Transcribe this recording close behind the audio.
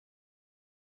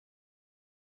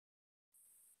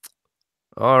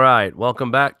All right, welcome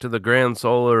back to the Grand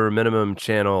Solar Minimum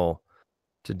channel.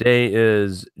 Today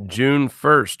is June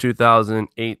 1st,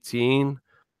 2018,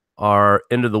 our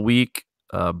end of the week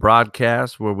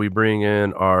broadcast where we bring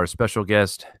in our special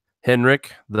guest,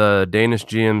 Henrik, the Danish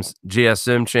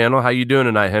GSM channel. How you doing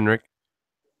tonight, Henrik?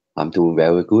 I'm doing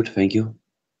very good, thank you.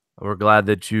 We're glad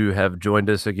that you have joined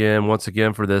us once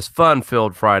again, for this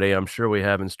fun-filled Friday I'm sure we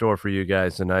have in store for you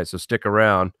guys tonight, so stick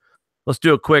around. Let's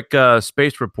do a quick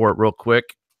space report real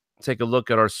quick. Take a look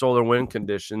at our solar wind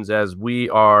conditions as we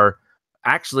are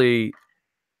actually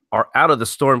out of the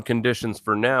storm conditions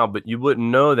for now, but you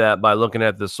wouldn't know that by looking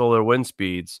at the solar wind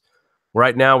speeds.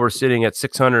 Right now, we're sitting at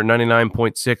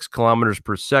 699.6 kilometers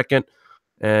per second,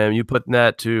 and you put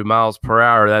that to miles per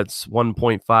hour, that's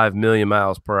 1.5 million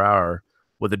miles per hour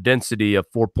with a density of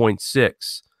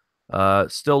 4.6.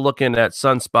 Still looking at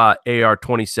sunspot AR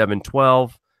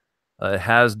 2712.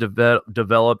 Has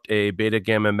developed a beta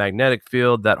gamma magnetic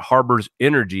field that harbors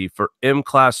energy for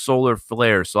M-class solar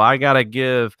flares. So I got to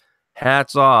give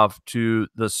hats off to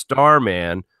the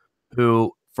Starman,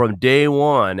 who from day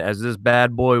one, as this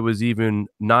bad boy was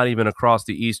not even across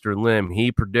the eastern limb,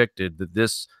 he predicted that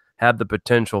this had the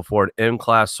potential for an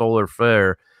M-class solar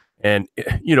flare. And,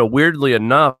 weirdly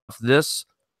enough, this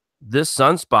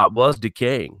sunspot was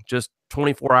decaying. Just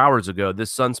 24 hours ago,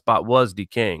 this sunspot was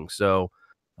decaying. So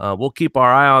we'll keep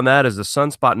our eye on that as the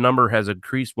sunspot number has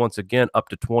increased once again up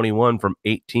to 21 from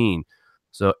 18.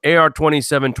 So AR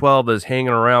 2712 is hanging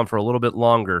around for a little bit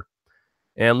longer.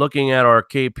 And looking at our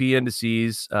KP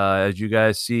indices, as you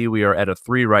guys see, we are at a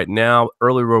 3 right now.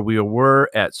 Earlier we were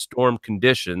at storm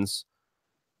conditions,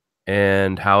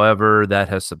 and however, that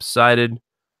has subsided.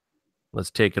 Let's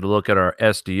take a look at our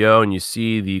SDO, and you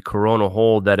see the coronal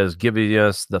hole that is giving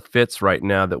us the fits right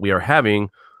now that we are having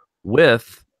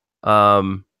with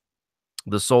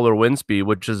the solar wind speed,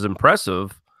 which is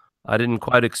impressive. I didn't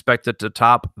quite expect it to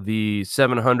top the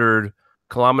 700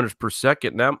 kilometers per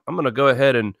second. Now I'm going to go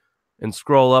ahead and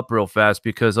scroll up real fast,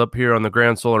 because up here on the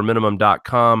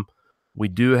grandsolarminimum.com, we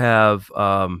do have,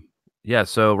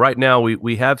 so right now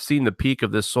we have seen the peak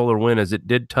of this solar wind as it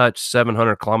did touch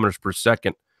 700 kilometers per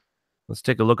second. Let's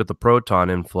take a look at the proton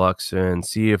influx and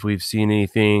see if we've seen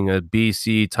anything,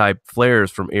 BC type flares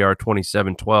from AR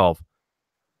 2712.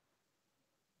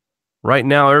 Right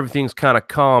now, everything's kind of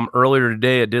calm. Earlier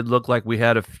today, it did look like we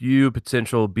had a few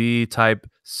potential B-type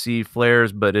C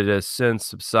flares, but it has since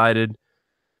subsided.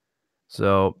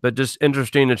 So, but just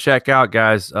interesting to check out,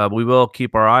 guys. We will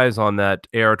keep our eyes on that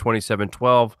AR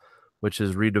 2712, which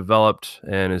is redeveloped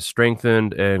and is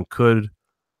strengthened and could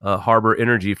harbor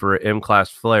energy for an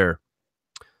M-class flare.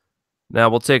 Now,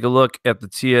 we'll take a look at the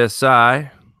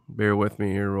TSI. Bear with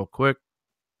me here real quick.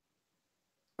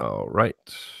 All right.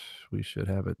 We should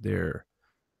have it there.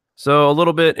 So a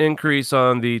little bit increase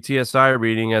on the TSI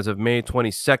reading as of May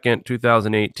 22nd,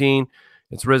 2018.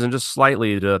 It's risen just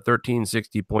slightly to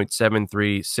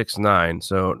 1360.7369.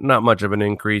 So not much of an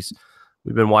increase.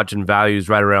 We've been watching values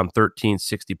right around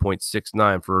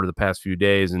 1360.69 for the past few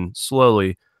days, and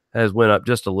slowly has went up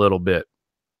just a little bit.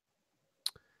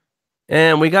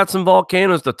 And we got some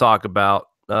volcanoes to talk about.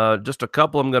 Just a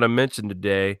couple I'm going to mention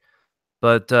today.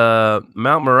 But Mount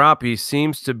Merapi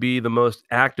seems to be the most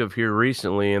active here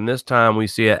recently, and this time we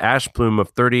see an ash plume of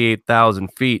 38,000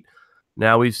 feet.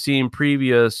 Now, we've seen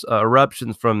previous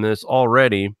eruptions from this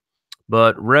already,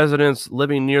 but residents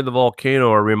living near the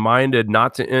volcano are reminded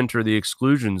not to enter the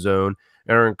exclusion zone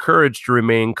and are encouraged to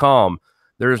remain calm.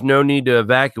 There is no need to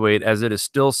evacuate as it is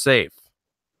still safe.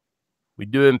 We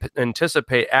do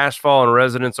anticipate ashfall, and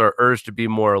residents are urged to be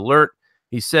more alert,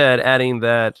 he said, adding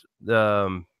that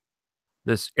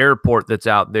this airport that's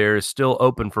out there is still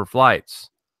open for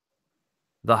flights.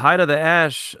 The height of the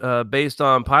ash, based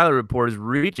on pilot report, is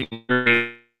reaching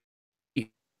and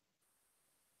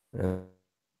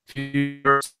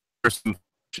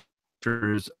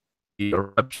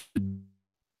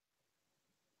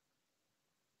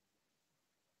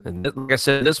like I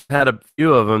said, this had a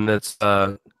few of them that's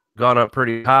gone up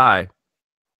pretty high.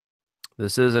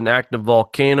 This is an active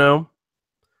volcano.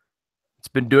 It's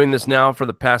been doing this now for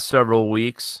the past several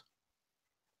weeks.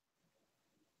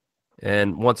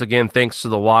 And once again, thanks to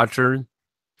the watcher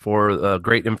for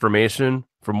great information.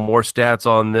 For more stats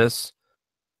on this,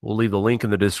 we'll leave the link in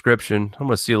the description. I'm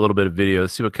going to see a little bit of video.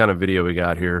 Let's see what kind of video we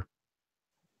got here.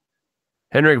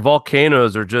 Henrik,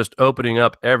 volcanoes are just opening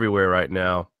up everywhere right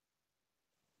now.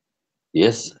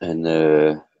 Yes, and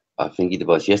I think it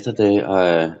was yesterday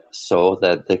I saw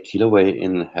that the Kilauea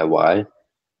in Hawaii,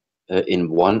 in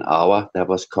 1 hour, there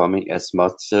was coming as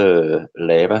much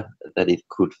lava that it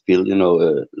could fill,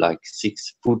 like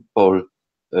 6 football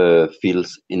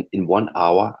fills in 1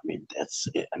 hour. I mean, that's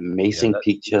amazing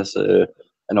pictures.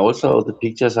 And also the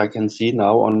pictures I can see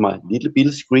now on my little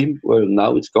bill screen. Well,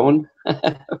 now it's gone.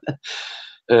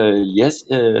 Yes,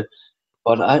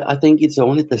 but I think it's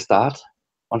only the start.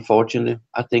 Unfortunately,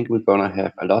 I think we're gonna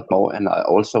have a lot more, and I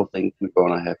also think we're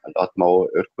gonna have a lot more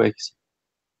earthquakes.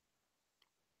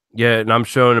 Yeah, and I'm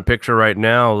showing a picture right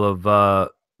now of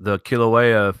the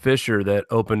Kilauea fissure that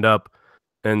opened up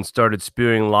and started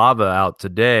spewing lava out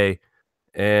today.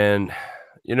 And,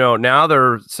 you know, now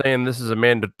they're saying this is a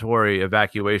mandatory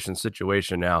evacuation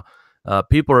situation now.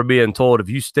 People are being told if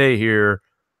you stay here,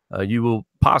 you will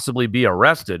possibly be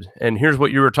arrested. And here's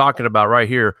what you were talking about right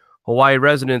here. Hawaii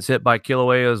residents hit by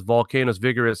Kilauea's volcano's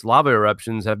vigorous lava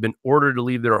eruptions have been ordered to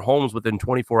leave their homes within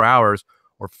 24 hours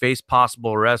or face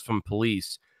possible arrest from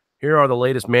police. Here are the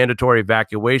latest mandatory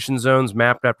evacuation zones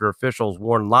mapped after officials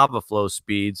warn lava flow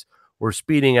speeds were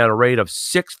speeding at a rate of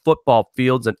 6 football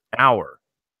fields an hour.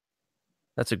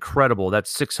 That's incredible.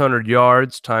 That's 600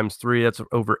 yards times 3. That's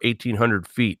over 1,800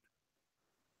 feet.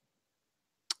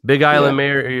 Big Island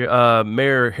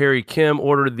Mayor Harry Kim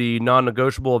ordered the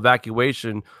non-negotiable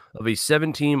evacuation of a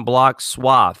 17-block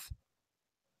swath.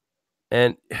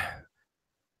 And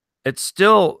it's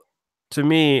still, to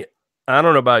me, I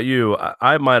don't know about you,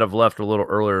 I might have left a little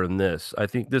earlier than this. I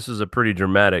think this is a pretty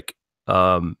dramatic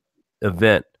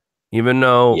event, even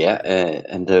though... Yeah,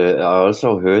 and I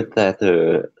also heard that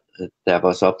there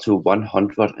was up to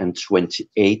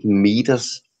 128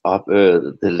 meters up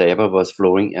the lava was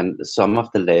flowing, and some of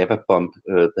the lava bump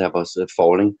that was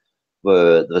falling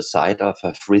were the side of a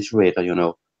refrigerator, you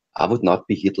know. I would not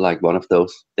be hit like one of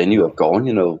those. Then you are gone,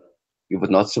 you know. You would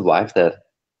not survive that.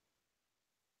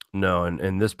 No,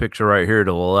 and this picture right here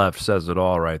to the left says it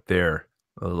all right there,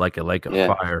 like a lake of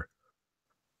fire.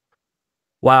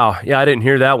 Wow, yeah, I didn't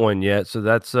hear that one yet, so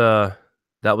that's that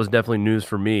was definitely news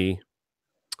for me.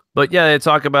 But yeah, they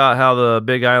talk about how the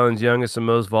Big Island's youngest and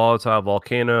most volatile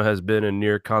volcano has been in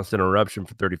near constant eruption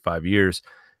for 35 years.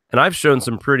 And I've shown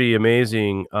some pretty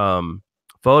amazing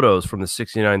photos from the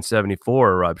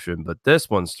 6974 eruption, but this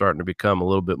one's starting to become a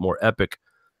little bit more epic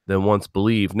than once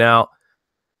believed. Now,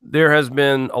 there has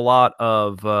been a lot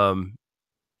of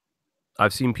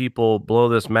I've seen people blow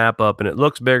this map up, and it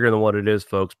looks bigger than what it is,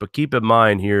 folks. But keep in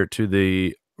mind here to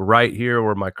the right here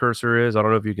where my cursor is, I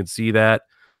don't know if you can see that.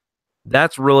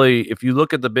 That's really, if you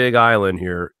look at the Big Island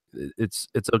here, it's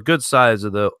a good size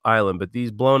of the island, but these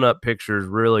blown up pictures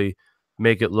really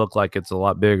make it look like it's a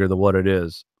lot bigger than what it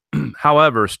is.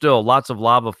 However, still lots of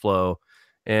lava flow,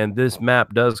 and this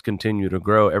map does continue to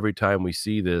grow every time we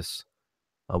see this.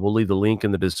 We'll leave the link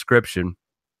in the description.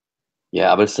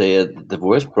 Yeah, I would say the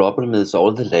worst problem is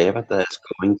all the lava that's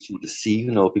going to the sea,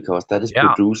 you know, because that is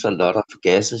produce a lot of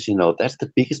gases, you know. That's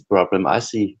the biggest problem I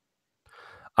see.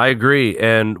 I agree,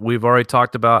 and we've already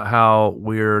talked about how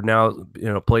we're now,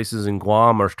 you know, places in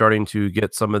Guam are starting to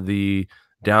get some of the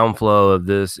downflow of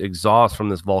this exhaust from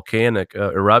this volcanic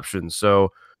eruption. So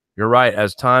you're right.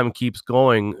 As time keeps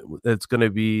going, it's going to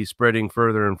be spreading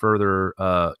further and further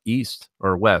east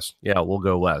or west. Yeah, we'll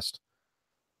go west.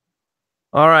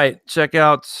 All right, check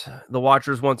out the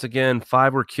watchers once again.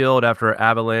 5 were killed after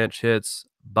avalanche hits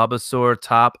Babasur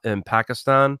Top in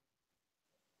Pakistan.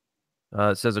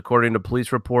 It says, according to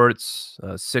police reports,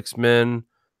 6 men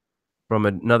from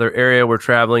another area were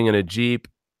traveling in a Jeep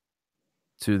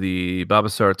to the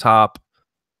Babasar Top.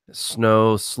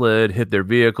 Snow slid hit their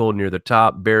vehicle near the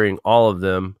top, burying all of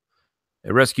them.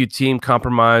 A rescue team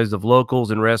comprised of locals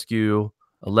and rescue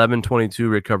 1122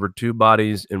 recovered 2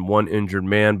 bodies and 1 injured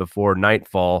man before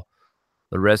nightfall.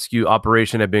 The rescue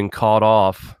operation had been called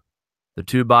off. The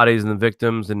 2 bodies and the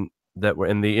victims and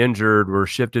the injured were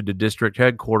shifted to district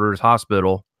headquarters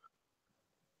hospital.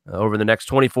 Over the next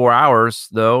 24 hours,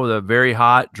 though, the very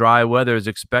hot, dry weather is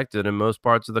expected in most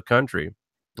parts of the country,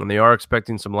 and they are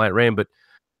expecting some light rain. But,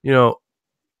 you know,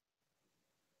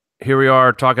 here we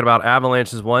are talking about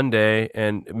avalanches one day,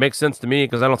 and it makes sense to me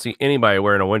because I don't see anybody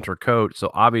wearing a winter coat.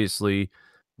 So obviously,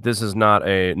 this is not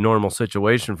a normal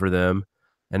situation for them.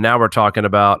 And now we're talking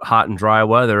about hot and dry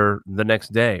weather the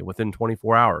next day within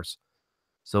 24 hours.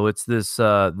 So it's this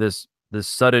this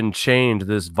sudden change,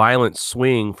 this violent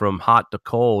swing from hot to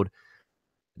cold,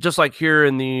 just like here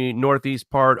in the northeast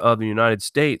part of the United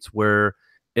States, where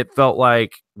it felt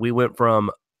like we went from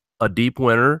a deep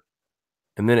winter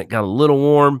and then it got a little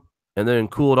warm and then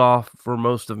cooled off for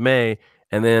most of May.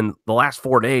 And then the last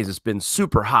 4 days, it's been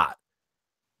super hot.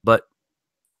 But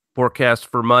forecast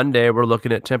for Monday, we're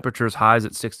looking at temperatures highs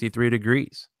at 63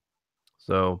 degrees.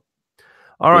 So,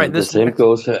 all right. The same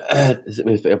goes, if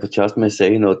I just may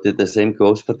say, you know, the same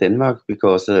goes for Denmark,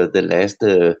 because the last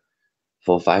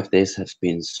for 5 days has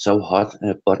been so hot.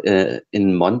 But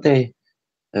in Monday,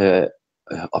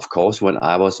 of course, when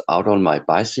I was out on my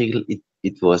bicycle,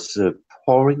 it was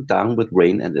pouring down with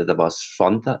rain, and there was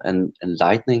thunder and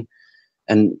lightning.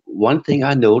 And one thing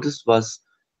I noticed was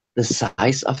the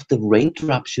size of the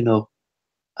raindrops.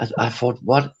 I thought,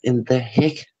 what in the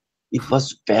heck? It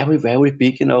was very, very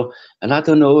big. And I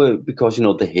don't know, because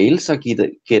the hails are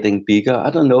getting bigger. I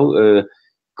don't know.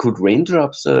 Could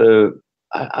raindrops? I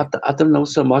don't know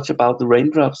so much about the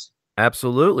raindrops.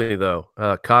 Absolutely, though.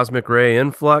 Cosmic ray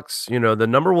influx, the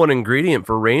number one ingredient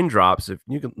for raindrops, if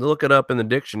you can look it up in the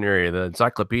dictionary, the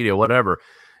encyclopedia, whatever,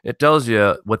 it tells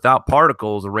you without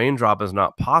particles, a raindrop is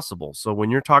not possible. So when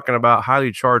you're talking about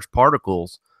highly charged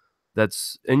particles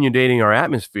that's inundating our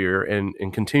atmosphere and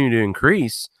continue to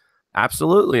increase,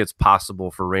 absolutely it's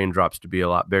possible for raindrops to be a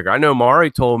lot bigger. I know Mari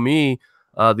told me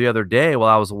the other day while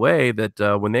I was away that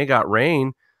when they got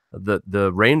rain,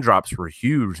 the raindrops were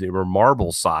huge. They were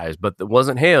marble size, but it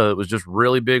wasn't hail. It was just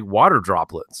really big water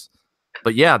droplets.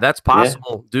 But yeah, that's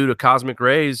possible due to cosmic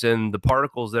rays and the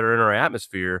particles that are in our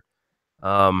atmosphere.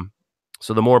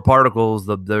 So the more particles,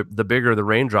 the bigger the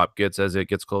raindrop gets as it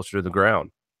gets closer to the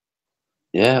ground.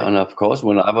 Yeah, and of course,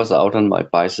 when I was out on my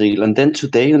bicycle, and then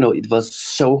today, it was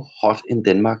so hot in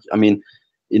Denmark. I mean,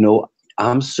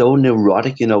 I'm so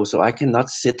neurotic, so I cannot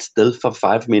sit still for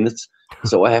 5 minutes.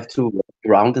 So I have to walk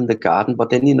around in the garden.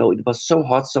 But then, it was so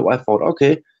hot. So I thought,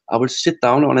 okay, I will sit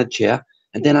down on a chair.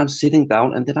 And then I'm sitting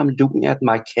down, and then I'm looking at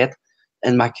my cat.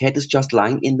 And my cat is just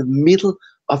lying in the middle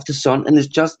of the sun, and is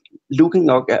just looking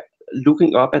up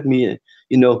at me,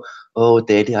 oh,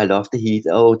 daddy, I love the heat.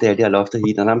 Oh, daddy, I love the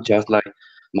heat. And I'm just like,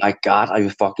 my God, are you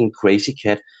fucking crazy,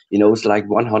 cat? It's like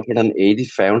 180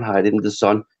 Fahrenheit in the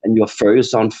sun, and your fur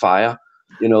is on fire.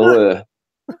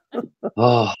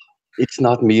 Oh, it's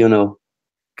not me,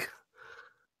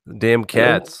 Damn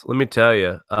cats. Let me tell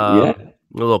you. Yeah. A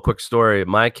little quick story.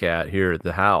 My cat here at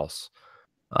the house.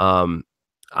 I'm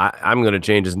going to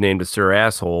change his name to Sir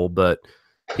Asshole, but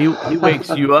he wakes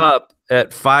you up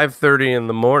at 5:30 in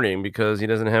the morning because he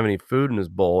doesn't have any food in his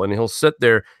bowl, and he'll sit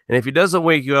there. And if he doesn't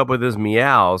wake you up with his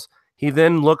meows, he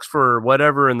then looks for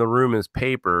whatever in the room is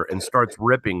paper and starts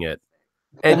ripping it.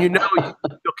 And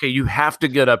okay, you have to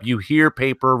get up. You hear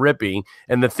paper ripping,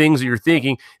 and the things that you're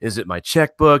thinking, is it my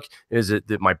checkbook? Is it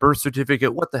my birth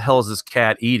certificate? What the hell is this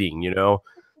cat eating?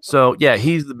 So yeah,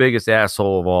 he's the biggest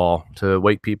asshole of all to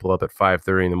wake people up at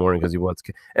 5:30 in the morning because he wants.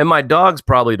 And my dog's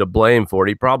probably to blame for it.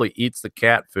 He probably eats the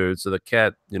cat food, so the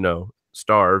cat,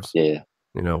 starves. Yeah.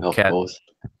 Of course.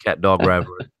 Cat dog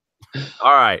rivalry.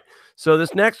 All right. So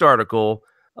this next article,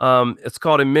 it's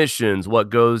called Emissions: What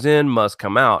Goes In Must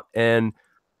Come Out. And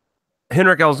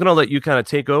Henrik, I was going to let you kind of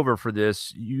take over for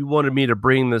this. You wanted me to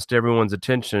bring this to everyone's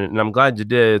attention, and I'm glad you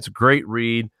did. It's a great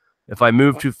read. If I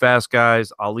move too fast,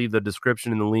 guys, I'll leave the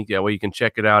description in the link. That way you can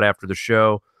check it out after the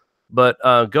show. But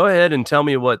go ahead and tell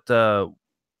me what you saw.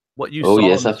 Oh,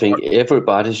 yes, I think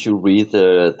everybody should read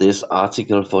this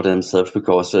article for themselves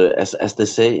because, as they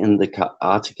say in the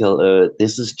article,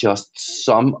 this is just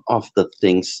some of the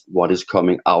things what is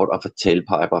coming out of a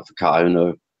tailpipe of a car,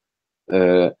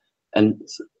 and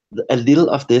a little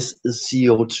of this is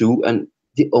CO2, and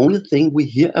the only thing we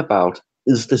hear about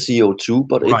is the CO2.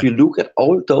 But if you look at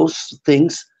all those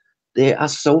things, they are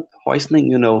so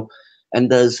poisoning, And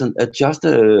there's just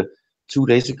 2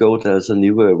 days ago, there's a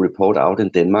new report out in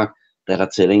Denmark that are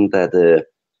telling that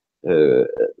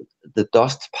the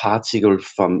dust particle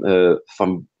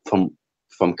from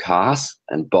cars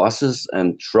and buses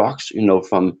and trucks,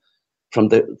 from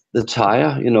the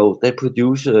tire, they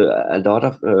produce a lot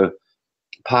of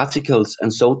particles,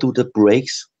 and so do the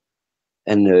brakes.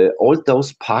 And all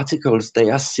those particles, they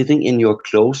are sitting in your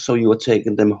clothes, so you are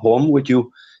taking them home with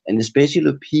you. And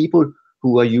especially people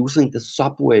who are using the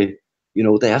subway,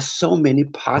 there are so many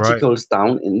particles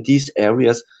down in these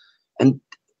areas, and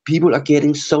people are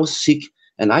getting so sick.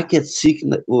 And I get sick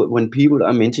when people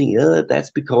are mentioning, that's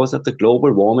because of the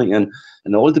global warming and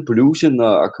all the pollution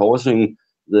are causing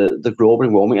the global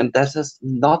warming. And that has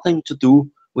nothing to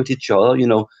do with each other.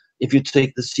 If you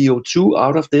take the CO2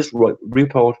 out of this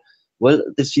report, well,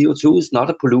 the CO2 is not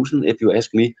a pollution, if you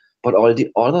ask me, but all the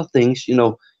other things,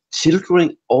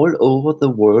 children all over the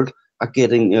world are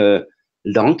getting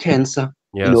lung cancer,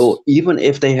 even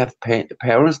if they have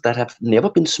parents that have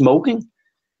never been smoking.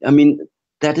 I mean,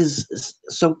 that is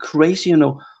so crazy,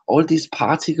 all these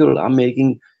particles are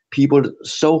making people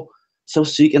so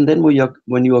sick. And then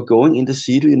when you are going in the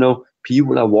city,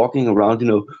 people are walking around,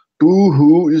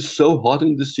 boo-hoo, it's so hot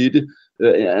in the city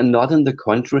and not in the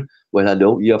country. Well,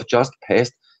 hello, you have just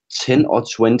passed 10 or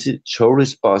 20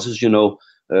 tourist buses,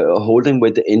 holding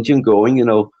with the engine going,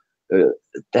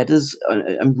 that is,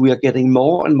 and we are getting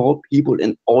more and more people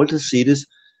in all the cities,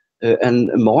 and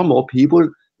more people.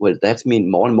 Well, that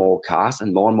means more and more cars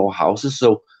and more houses.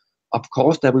 So, of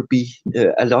course, there will be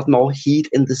a lot more heat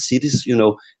in the cities,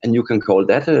 and you can call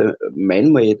that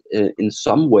man-made in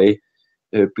some way,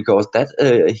 because that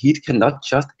heat cannot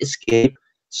just escape.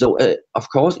 So, of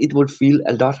course, it will feel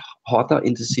a lot hotter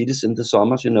in the cities in the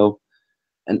summers,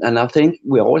 and I think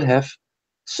we all have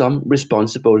some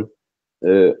responsible.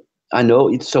 Uh, I know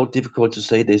it's so difficult to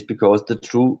say this because the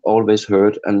truth always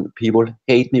hurt, and people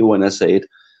hate me when I say it.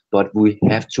 But we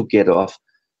have to get off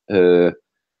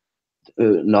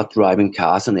not driving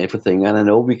cars and everything. And I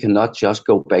know we cannot just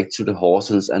go back to the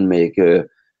horses and make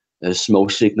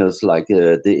smoke signals like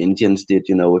the Indians did,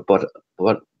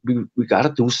 But we gotta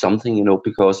do something,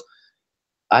 because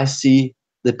I see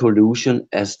the pollution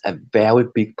as a very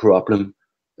big problem,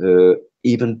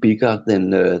 even bigger than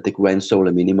the grand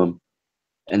solar minimum.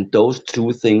 And those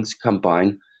two things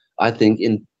combined, I think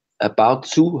in about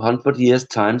 200 years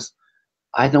times,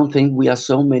 I don't think we are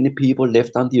so many people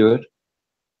left on the earth.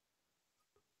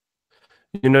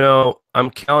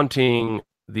 I'm counting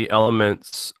the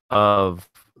elements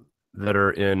that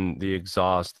are in the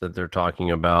exhaust that they're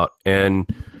talking about, and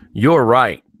you're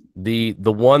right. The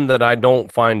one that I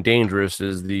don't find dangerous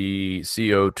is the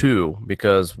CO2,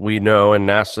 because we know, and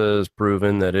NASA has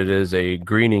proven, that it is a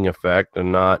greening effect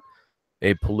and not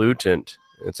a pollutant.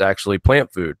 It's actually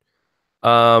plant food.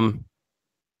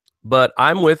 But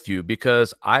I'm with you,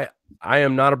 because I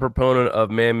am not a proponent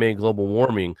of man-made global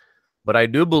warming, but I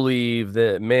do believe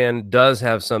that man does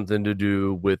have something to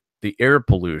do with the air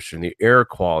pollution, the air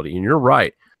quality. And you're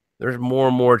right. There's more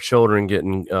and more children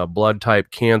getting blood type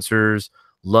cancers,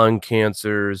 lung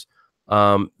cancers.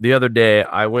 The other day,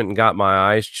 I went and got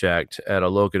my eyes checked at a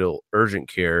local urgent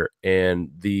care, and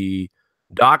the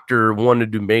doctor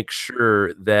wanted to make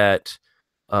sure that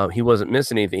he wasn't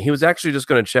missing anything. He was actually just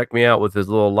going to check me out with his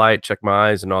little light, check my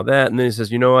eyes and all that. And then he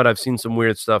says, you know what? I've seen some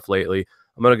weird stuff lately.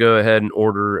 I'm going to go ahead and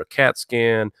order a CAT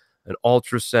scan, an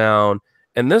ultrasound.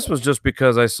 And this was just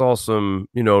because I saw some,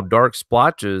 dark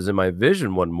splotches in my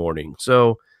vision one morning.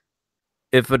 So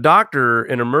if a doctor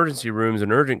in emergency rooms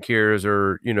and urgent cares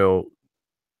are,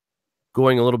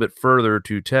 going a little bit further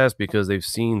to test because they've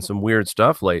seen some weird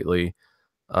stuff lately,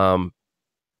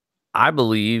 I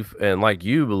believe, and like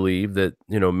you believe, that,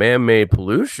 man-made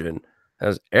pollution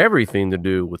has everything to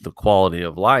do with the quality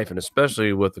of life, and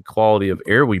especially with the quality of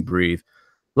air we breathe.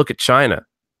 Look at China.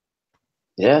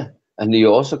 Yeah. And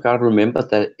you also got to remember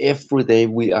that every day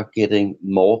we are getting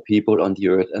more people on the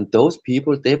earth. And those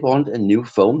people, they want a new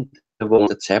phone. They want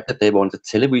a tablet. They want a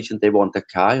television. They want a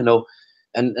car,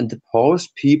 And the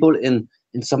poorest people in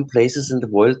some places in the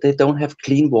world, they don't have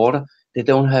clean water. They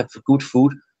don't have good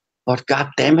food. But God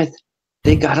damn it,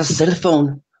 they got a cell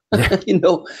phone. Yeah.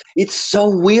 It's so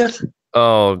weird.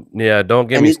 Oh, yeah. Don't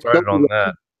get me started on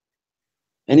that.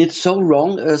 And it's so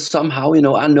wrong somehow,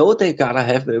 I know they gotta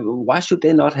have, why should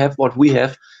they not have what we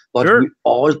have? But Sure. we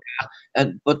all got,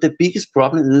 but the biggest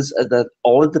problem is that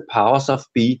all the powers of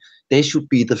be, they should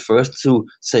be the first to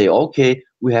say, okay,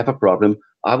 we have a problem.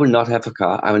 I will not have a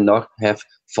car. I will not have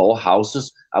 4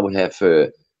 houses. I will have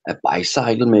a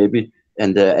bicycle maybe,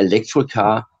 and an electric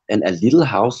car, and a little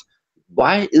house.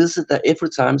 Why is it that every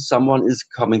time someone is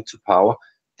coming to power,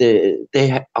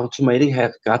 they automatically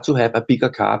have got to have a bigger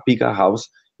car, bigger house?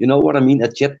 You know what I mean?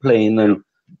 A jet plane, and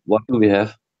what do we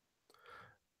have?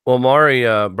 Well, Mari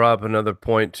brought up another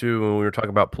point too when we were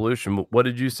talking about pollution. What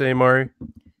did you say, Mari?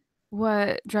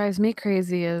 What drives me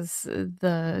crazy is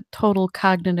the total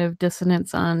cognitive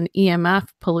dissonance on EMF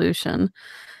pollution.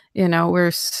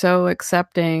 We're so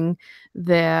accepting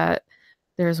that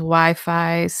there's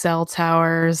Wi-Fi, cell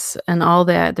towers, and all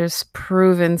that. There's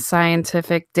proven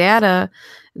scientific data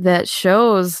that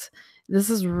shows this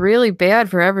is really bad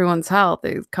for everyone's health.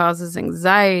 It causes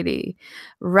anxiety,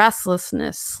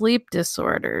 restlessness, sleep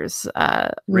disorders,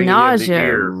 nausea,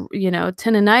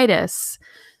 tinnitus,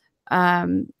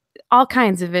 all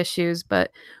kinds of issues.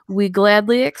 But we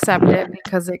gladly accept it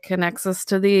because it connects us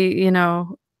to the,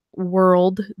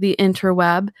 world, the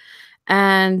interweb.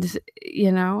 And,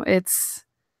 it's...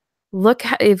 Look,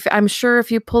 I'm sure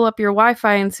if you pull up your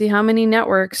Wi-Fi and see how many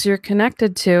networks you're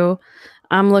connected to,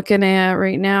 I'm looking at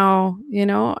right now,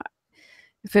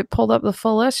 if it pulled up the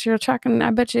full list, you're checking,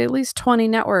 I bet you at least 20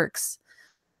 networks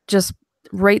just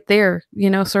right there,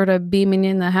 sort of beaming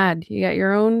in the head. You got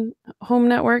your own home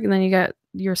network, and then you got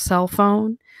your cell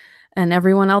phone and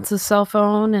everyone else's cell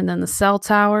phone, and then the cell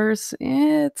towers.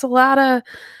 It's a lot of,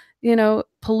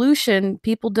 pollution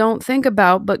people don't think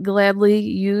about, but gladly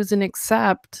use and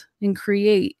accept and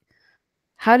create.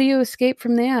 How do you escape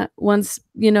from that? Once,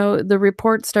 you know, the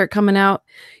reports start coming out,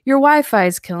 your Wi-Fi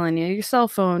is killing you, your cell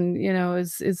phone, you know,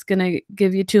 is going to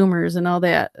give you tumors and all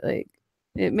that. Like,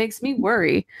 it makes me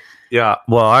worry. Yeah.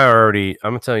 Well, I'm going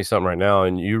to tell you something right now,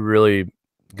 and you really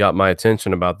got my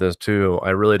attention about this too. I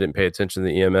really didn't pay attention to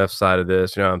the EMF side of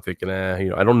this. You know, I'm thinking, you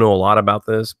know, I don't know a lot about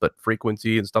this, but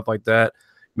frequency and stuff like that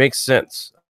makes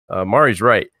sense. Mari's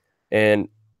right. And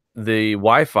the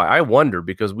Wi-Fi, I wonder,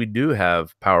 because we do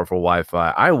have powerful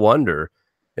Wi-Fi, I wonder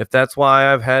if that's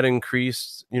why I've had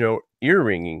increased, you know, ear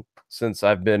ringing since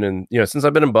I've been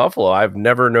in Buffalo. I've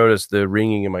never noticed the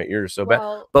ringing in my ears so bad.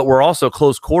 But we're also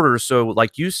close quarters, so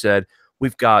like you said,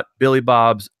 we've got Billy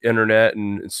Bob's internet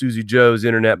and Susie Joe's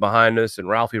internet behind us, and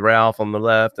Ralphie Ralph on the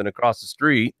left and across the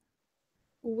street.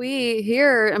 We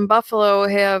here in Buffalo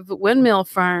have windmill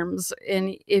farms,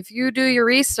 and if you do your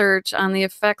research on the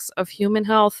effects of human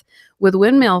health with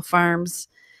windmill farms,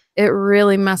 it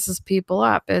really messes people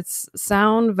up. It's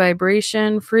sound,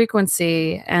 vibration,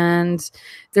 frequency, and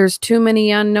there's too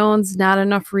many unknowns, not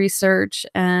enough research.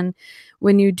 And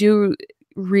when you do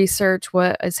research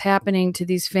what is happening to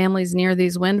these families near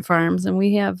these wind farms, and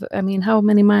we have, I mean, how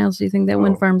many miles do you think that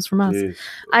wind farm's from us? Geez.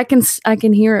 I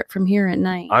can hear it from here at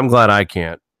night. I'm glad I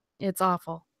can't. It's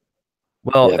awful.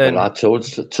 Well, yeah, but I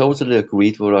totally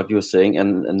agreed with what you're saying,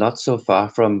 and not so far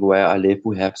from where I live,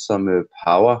 we have some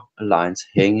power lines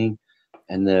hanging,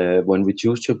 and when we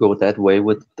choose to go that way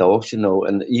with the dogs, you know,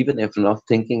 and even if I'm not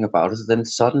thinking about it, then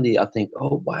suddenly I think,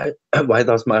 oh, why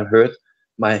does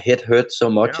my head hurt so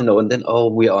much, you know, and then, oh,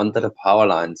 we're under the power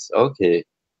lines, okay,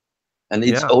 and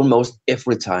it's almost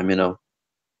every time, you know.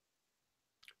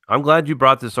 I'm glad you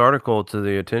brought this article to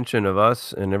the attention of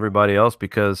us and everybody else,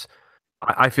 because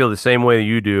I feel the same way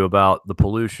you do about the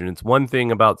pollution. It's one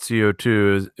thing about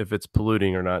CO2 is if it's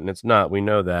polluting or not, and it's not. We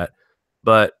know that.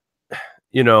 But,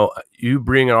 you know, you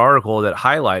bring an article that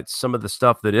highlights some of the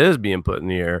stuff that is being put in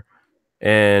the air,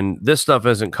 and this stuff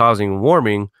isn't causing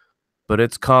warming, but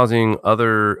it's causing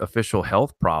other official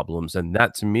health problems, and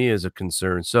that to me is a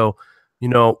concern. So, you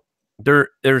know,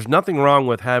 there's nothing wrong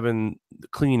with having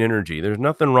clean energy. There's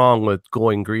nothing wrong with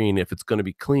going green if it's going to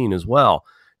be clean as well.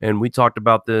 And we talked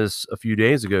about this a few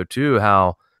days ago too,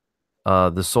 how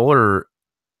the solar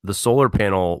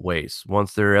panel waste,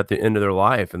 once they're at the end of their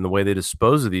life, and the way they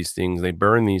dispose of these things, they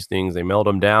burn these things, they melt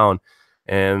them down,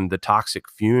 and the toxic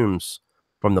fumes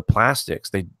from the plastics,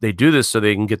 they do this so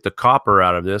they can get the copper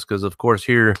out of this, because of course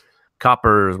here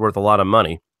copper is worth a lot of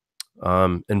money.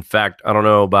 In fact, I don't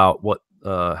know about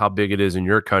how big it is in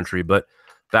your country, but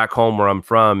back home where I'm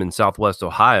from in Southwest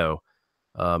Ohio,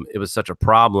 it was such a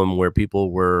problem where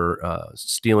people were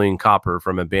stealing copper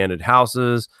from abandoned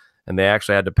houses, and they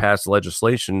actually had to pass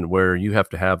legislation where you have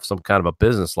to have some kind of a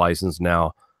business license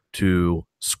now to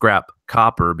scrap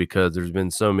copper, because there's been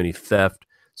so many theft,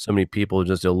 so many people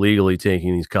just illegally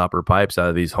taking these copper pipes out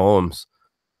of these homes.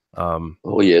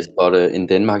 Oh yes, but in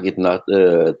Denmark, it's not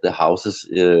the houses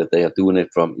they are doing it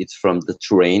from. It's from the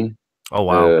train. Oh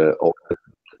wow! Or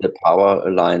the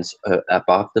power lines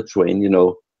above the train, you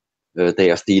know.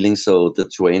 They are stealing, so the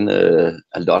train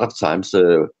a lot of times,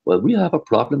 well, we have a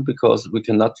problem because we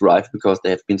cannot drive because they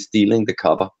have been stealing the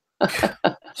copper.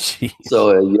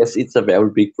 So yes, it's a very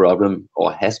big problem,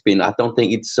 or has been. I don't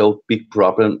think it's so big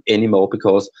problem anymore,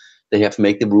 because they have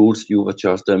made the rules you were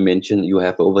just mentioned. You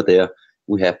have over there,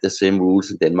 we have the same rules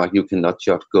in Denmark. You cannot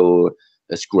just go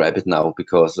scrap it now,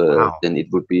 because then it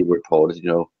would be reported,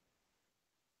 you know.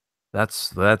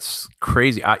 That's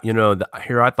crazy. You know,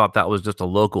 here I thought that was just a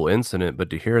local incident, but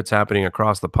to hear it's happening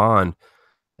across the pond,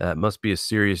 that must be a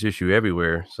serious issue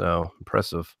everywhere. So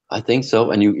impressive. I think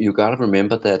so, and you gotta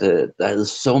remember that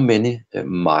there's so many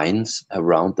mines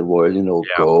around the world, you know,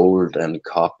 gold and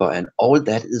copper, and all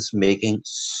that is making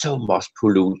so much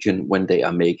pollution when they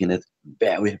are making it.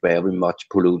 Very, very much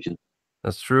pollution.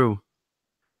 That's true.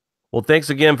 Well, thanks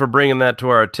again for bringing that to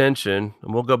our attention,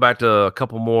 and we'll go back to a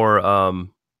couple more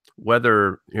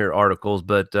weather here articles.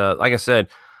 But like I said,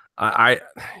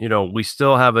 you know, we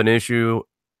still have an issue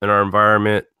in our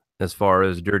environment as far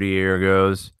as dirty air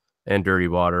goes and dirty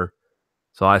water.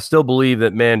 So I still believe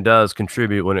that man does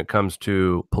contribute when it comes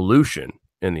to pollution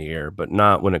in the air, but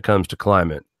not when it comes to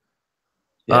climate.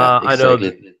 Yeah, exactly. I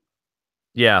know.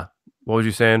 Yeah. What was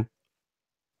you saying?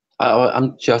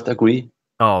 I'm just agree.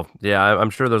 Oh, yeah. I'm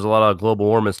sure there's a lot of global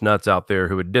warmist nuts out there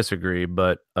who would disagree,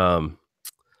 but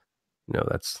you know,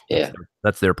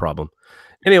 that's their problem.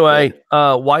 Anyway,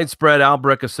 widespread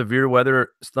outbreak of severe weather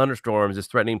thunderstorms is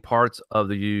threatening parts of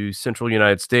the central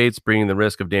United States, bringing the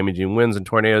risk of damaging winds and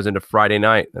tornadoes into Friday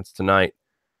night. That's tonight.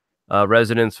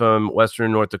 Residents from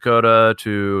western North Dakota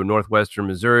to northwestern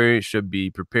Missouri should be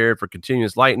prepared for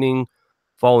continuous lightning,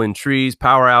 falling trees,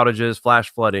 power outages,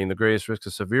 flash flooding. The greatest risk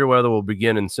of severe weather will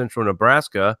begin in central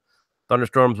Nebraska.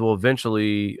 Thunderstorms will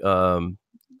eventually,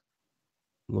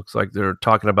 looks like they're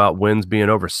talking about winds being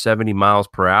over 70 miles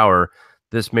per hour.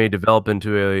 This may develop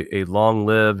into a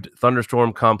long-lived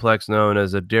thunderstorm complex known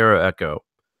as a Dara echo.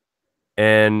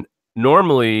 And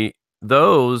normally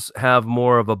those have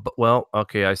more of a, well,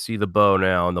 okay, I see the bow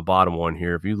now on the bottom one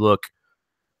here. If you look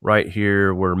right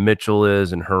here where Mitchell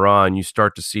is and Huron, you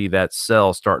start to see that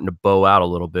cell starting to bow out a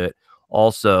little bit.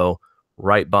 Also,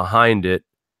 right behind it,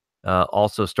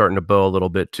 also starting to bow a little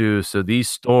bit too. So these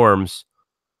storms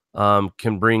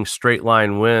can bring straight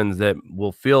line winds that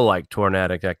will feel like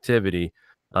tornadic activity.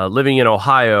 Living in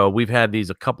Ohio, we've had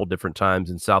these a couple different times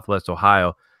in Southwest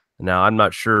Ohio. Now, I'm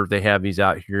not sure if they have these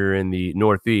out here in the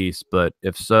Northeast, but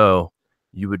if so,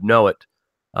 you would know it.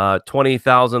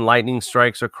 20,000 lightning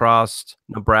strikes across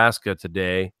Nebraska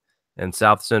today and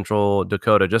South Central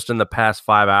Dakota just in the past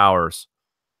 5 hours.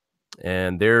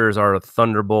 And there's our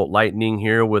thunderbolt lightning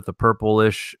here with a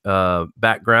purplish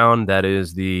background. That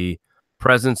is the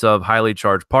presence of highly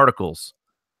charged particles.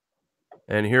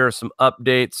 And here are some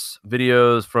updates,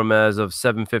 videos from as of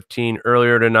 7:15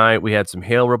 earlier tonight. We had some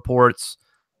hail reports,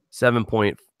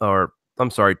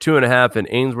 2.5 in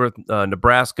Ainsworth,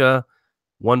 Nebraska,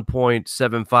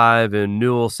 1.75 in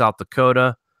Newell, South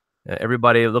Dakota.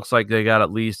 Everybody, it looks like they got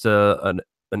at least an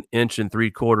 1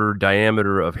 3/4 inch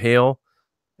diameter of hail.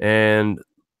 And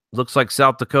looks like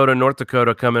South Dakota, North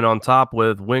Dakota coming on top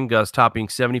with wind gusts topping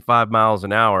 75 miles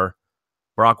an hour.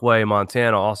 Brockway,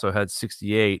 Montana also had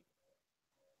 68.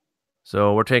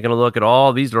 So we're taking a look at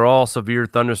all. These are all severe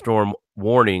thunderstorm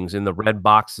warnings in the red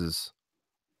boxes.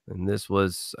 And this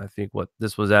was, I think,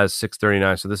 this was as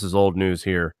 6:39. So this is old news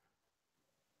here.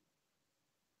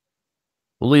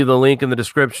 We'll leave the link in the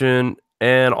description.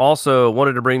 And also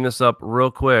wanted to bring this up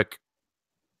real quick.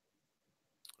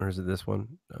 Or is it this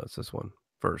one? No, it's this one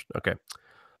first. Okay.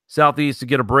 Southeast to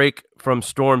get a break from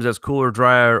storms as cooler,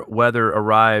 drier weather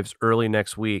arrives early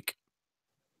next week.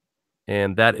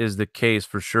 And that is the case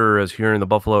for sure, as here in the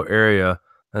Buffalo area,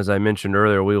 as I mentioned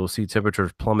earlier, we will see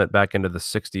temperatures plummet back into the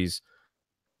 60s.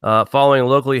 Following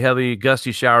locally heavy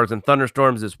gusty showers and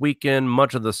thunderstorms this weekend,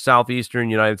 much of the southeastern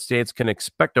United States can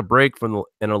expect a break from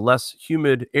a less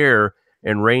humid air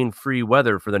and rain-free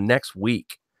weather for the next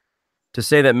week. To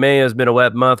say that May has been a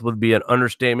wet month would be an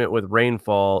understatement, with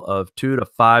rainfall of 2 to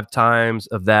 5 times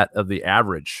of that of the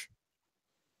average.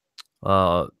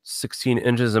 16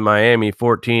 inches in Miami,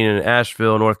 14 in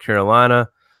Asheville, North Carolina,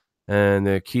 and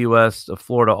the Key West of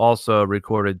Florida also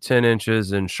recorded 10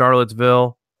 inches in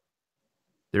Charlottesville.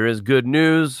 There is good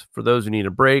news for those who need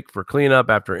a break for cleanup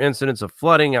after incidents of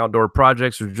flooding, outdoor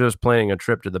projects, or just planning a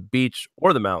trip to the beach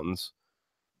or the mountains.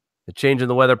 The change in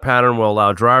the weather pattern will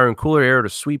allow drier and cooler air to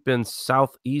sweep in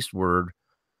southeastward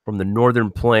from the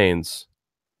northern plains.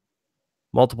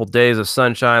 Multiple days of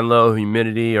sunshine, low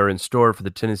humidity are in store for the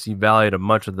Tennessee Valley to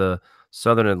much of the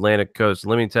southern Atlantic coast.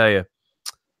 Let me tell you,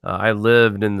 I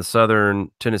lived in the southern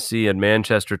Tennessee and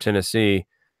Manchester, Tennessee,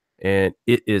 and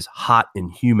it is hot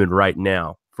and humid right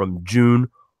now. From June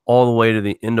all the way to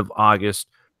the end of August,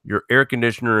 your air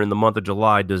conditioner in the month of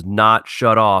July does not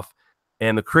shut off.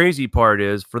 And the crazy part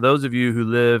is, for those of you who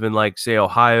live in, like, say,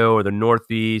 Ohio or the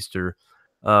Northeast, or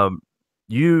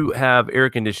you have air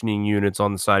conditioning units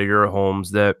on the side of your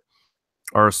homes that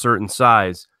are a certain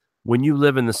size. When you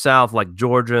live in the South, like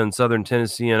Georgia and Southern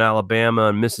Tennessee and Alabama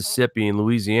and Mississippi and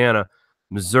Louisiana,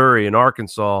 Missouri and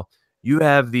Arkansas, you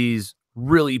have these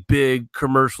really big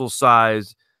commercial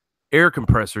size air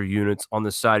compressor units on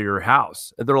the side of your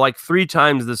house. They're like 3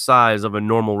 times the size of a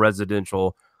normal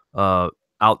residential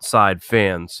outside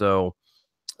fan. So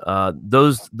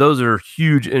those are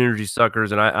huge energy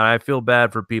suckers, and I feel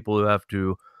bad for people who have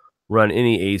to run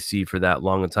any AC for that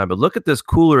long a time. But look at this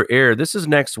cooler air. This is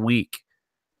next week.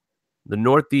 The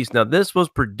Northeast. Now, this was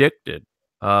predicted.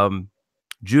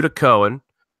 Judah Cohen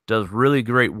does really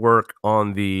great work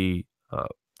on the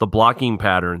blocking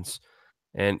patterns,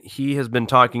 and he has been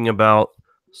talking about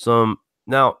some.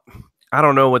 Now, I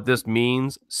don't know what this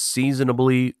means.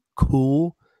 Seasonably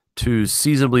cool to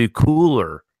seasonably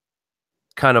cooler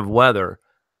kind of weather.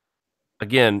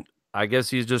 Again, I guess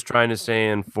he's just trying to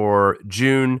say for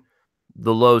June,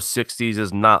 the low 60s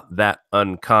is not that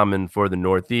uncommon for the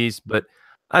Northeast, but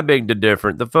I beg to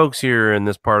differ. The folks here in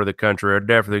this part of the country are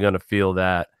definitely going to feel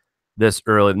that this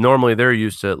early. Normally, they're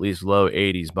used to at least low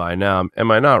 80s by now.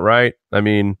 Am I not right? I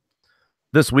mean,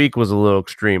 this week was a little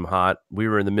extreme hot. We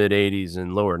were in the mid 80s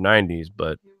and lower 90s,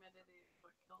 but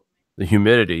the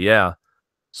humidity, yeah.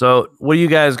 So what are you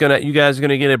guys gonna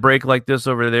get a break like this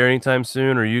over there anytime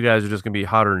soon, or you guys are just gonna be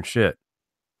hotter than shit?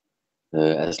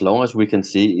 As long as we can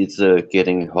see, it's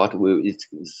getting hot.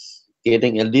 It's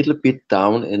getting a little bit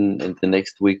down in the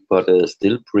next week, but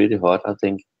still pretty hot, I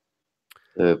think.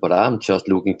 But I'm just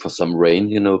looking for some rain,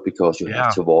 you know, because you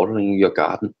have to water in your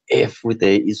garden every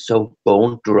day. It's so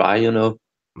bone dry, you know.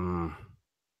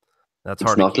 That's it's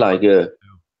hard.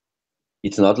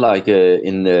 It's not like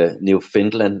in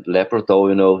Newfoundland, Labrador,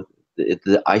 you know.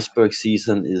 The iceberg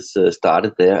season is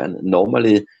started there, and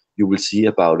normally you will see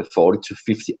about 40 to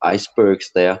 50 icebergs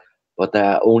there, but there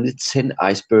are only 10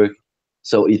 icebergs,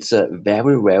 so it's a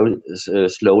very, very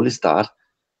slowly start.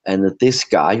 And this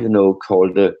guy, you know,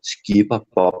 called Skipper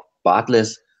Bob Bartlett,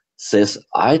 says,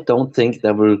 I don't think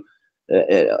there will,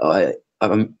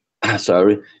 I'm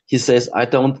sorry, he says, I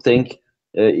don't think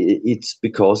it's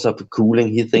because of cooling.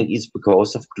 He thinks it's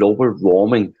because of global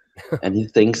warming. And he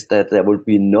thinks that there will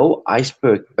be no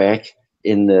iceberg back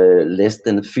in less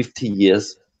than 50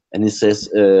 years. And he says,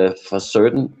 for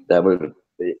certain, there will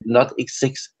not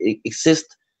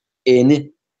exist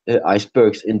any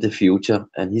icebergs in the future.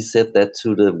 And he said that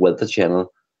to the Weather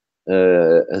Channel,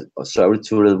 to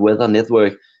the Weather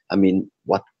Network. I mean,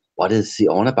 what is he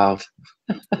on about?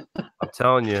 I'm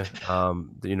telling you,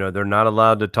 you know, they're not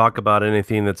allowed to talk about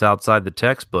anything that's outside the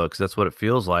textbooks. That's what it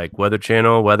feels like. Weather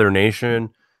Channel, Weather Nation,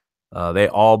 they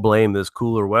all blame this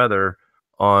cooler weather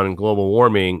on global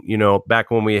warming. You know,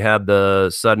 back when we had the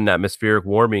sudden atmospheric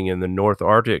warming in the North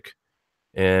Arctic,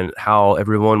 and how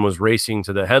everyone was racing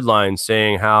to the headlines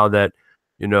saying how that,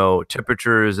 you know,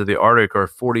 temperatures of the Arctic are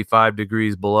 45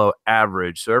 degrees below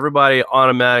average. So everybody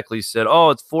automatically said, oh,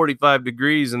 it's 45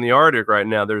 degrees in the Arctic right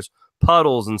now. There's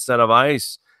puddles instead of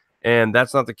ice. And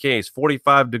that's not the case.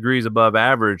 45 degrees above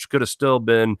average could have still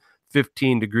been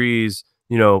 15 degrees,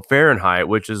 you know, Fahrenheit,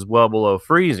 which is well below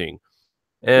freezing.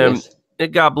 And Yes.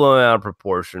 it got blown out of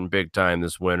proportion big time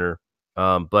this winter.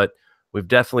 But we've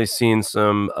definitely seen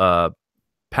some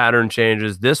pattern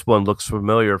changes. This one looks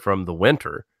familiar from the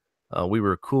winter. We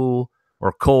were cool,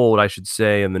 or cold, I should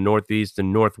say, in the Northeast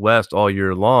and Northwest all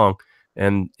year long.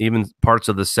 And even parts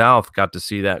of the South got to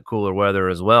see that cooler weather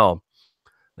as well.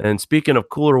 And speaking of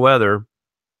cooler weather,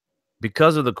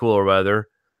 because of the cooler weather,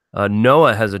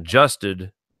 NOAA has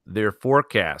adjusted their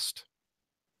forecast.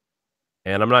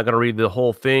 And I'm not going to read the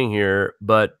whole thing here,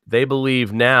 but they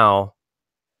believe now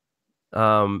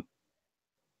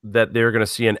that they're going to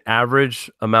see an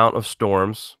average amount of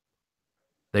storms.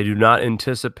 They do not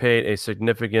anticipate a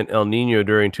significant El Nino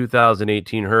during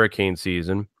 2018 hurricane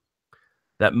season.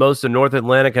 That most of the North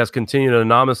Atlantic has continued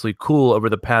anomalously cool over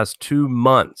the past 2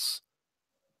 months.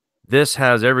 This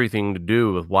has everything to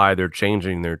do with why they're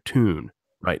changing their tune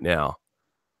right now.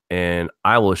 And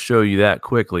I will show you that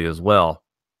quickly as well.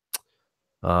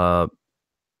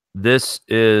 This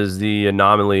is the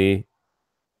anomaly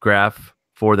graph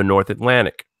for the North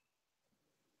Atlantic.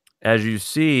 As you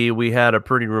see, we had a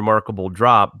pretty remarkable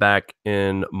drop back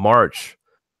in March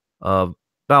of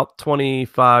about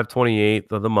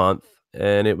 28th of the month,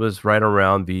 and it was right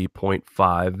around the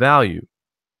 0.5 value.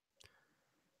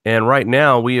 And right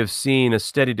now, we have seen a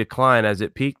steady decline as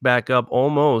it peaked back up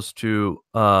almost to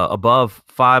above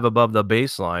 5 above the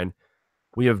baseline.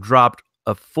 We have dropped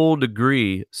a full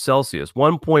degree Celsius,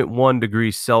 1.1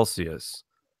 degrees Celsius,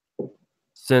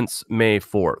 since May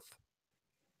 4th.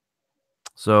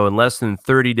 So in less than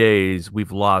 30 days,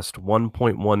 we've lost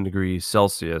 1.1 degrees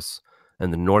Celsius in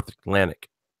the North Atlantic.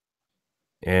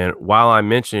 And while I'm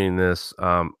mentioning this,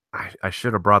 I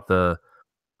should have brought the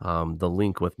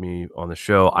link with me on the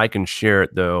show. I can share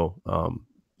it, though,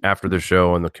 after the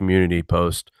show on the community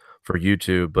post for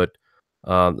YouTube. But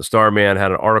the Starman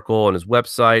had an article on his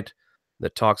website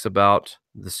that talks about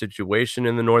the situation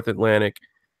in the North Atlantic.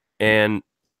 And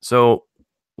so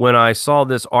when I saw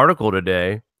this article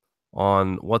today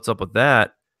on what's up with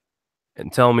that,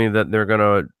 and tell me that they're going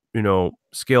to, you know,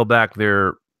 scale back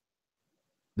their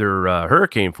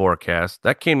hurricane forecast,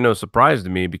 that came no surprise to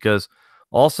me, because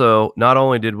also not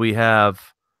only did we have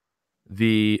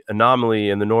the anomaly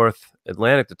in the North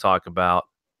Atlantic to talk about,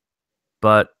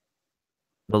 but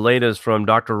the latest from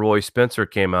Dr. Roy Spencer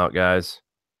came out, guys,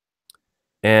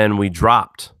 and we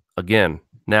dropped again.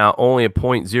 Now only a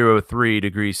 0.03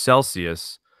 degrees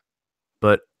Celsius,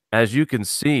 but as you can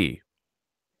see,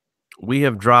 we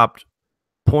have dropped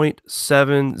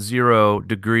 0.70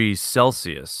 degrees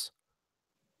Celsius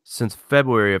since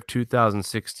February of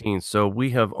 2016. So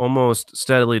we have almost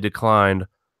steadily declined,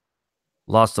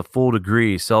 lost a full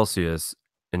degree Celsius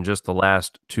in just the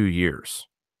last 2 years.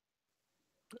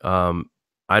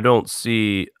 I don't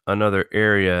see another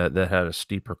area that had a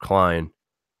steeper climb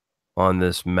on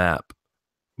this map.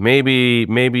 Maybe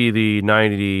the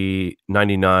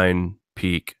 99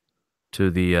 peak to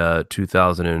the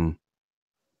 2000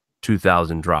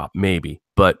 2,000 drop, maybe.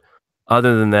 But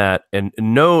other than that, and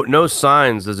no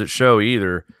signs does it show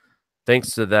either,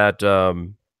 thanks to that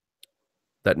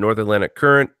that North Atlantic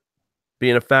current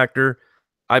being a factor.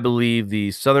 I believe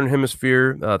the Southern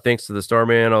Hemisphere, thanks to the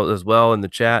Starman as well in the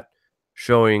chat,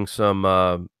 showing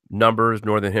some numbers.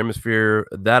 Northern Hemisphere,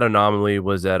 that anomaly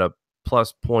was at a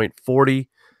plus 0.40,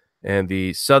 and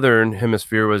the Southern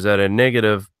Hemisphere was at a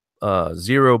negative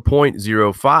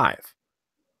 0.05.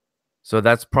 So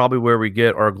that's probably where we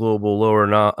get our global lower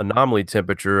anomaly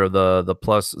temperature of the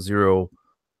plus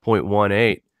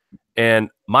 0.18. And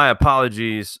my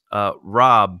apologies,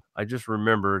 Rob, I just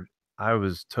remembered I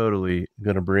was totally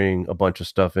going to bring a bunch of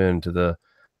stuff into the,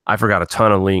 I forgot a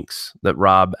ton of links that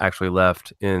Rob actually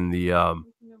left in the,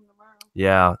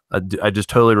 yeah, I just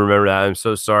totally remember that. I'm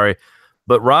so sorry.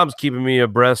 But Rob's keeping me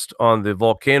abreast on the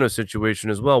volcano situation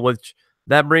as well, which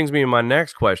that brings me to my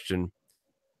next question.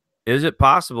 Is it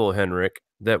possible, Henrik,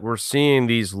 that we're seeing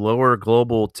these lower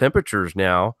global temperatures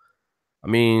now? I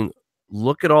mean,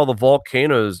 look at all the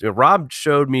volcanoes. Rob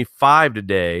showed me 5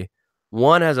 today.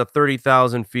 One has a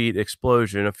 30,000 feet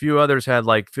explosion. A few others had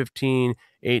like 15,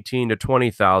 18 to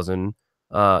 20,000.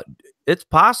 It's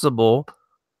possible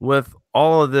with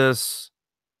all of this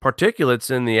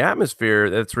particulates in the atmosphere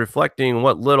that's reflecting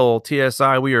what little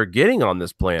TSI we are getting on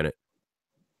this planet.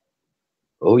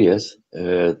 Oh yes,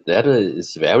 that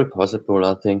is very possible,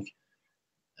 I think.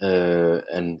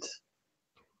 And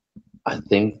I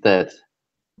think that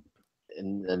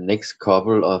in the next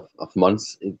couple of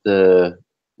months, it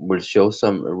will show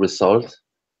some result,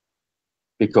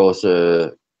 because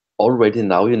already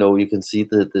now, you can see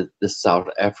the South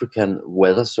African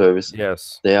Weather Service.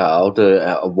 Yes. They are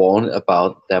out warned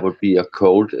about there will be a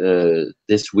cold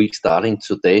this week starting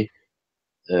today.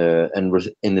 And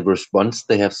in the response,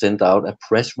 they have sent out a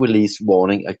press release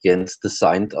warning against the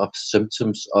signs of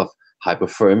symptoms of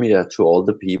hypothermia to all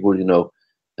the people.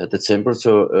 The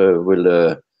temperature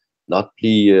will not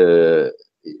be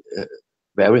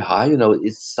very high.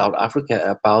 It's South Africa,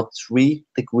 about 3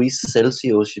 degrees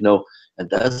Celsius. And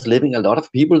there's living a lot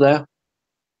of people there.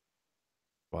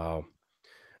 Wow.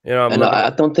 And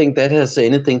I don't think that has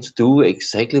anything to do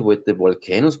exactly with the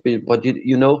volcanoes, but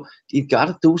you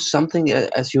gotta do something.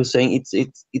 As you're saying,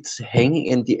 it's hanging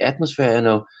in the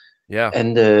atmosphere, Yeah.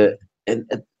 And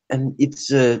it's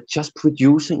just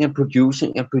producing and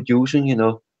producing and producing,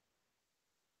 and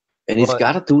it's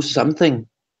gotta do something.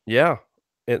 Yeah.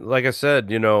 Like I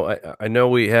said, I know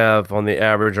we have on the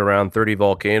average around 30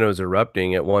 volcanoes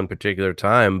erupting at one particular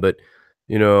time, but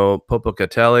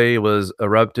Popocatépetl was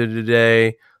erupted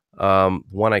today.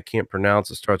 One I can't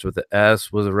pronounce, it starts with the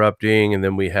S, was erupting, and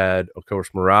then we had, of course,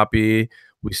 Merapi.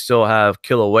 We still have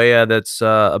Kilauea, that's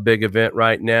a big event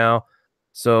right now.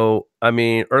 So, I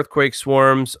mean, earthquake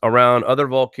swarms around other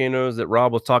volcanoes that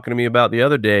Rob was talking to me about the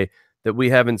other day that we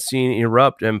haven't seen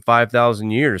erupt in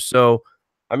 5,000 years. So,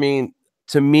 I mean,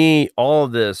 to me, all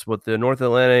of this with the North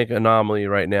Atlantic anomaly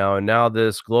right now, and now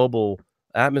this global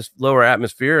lower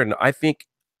atmosphere, and I think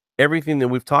everything that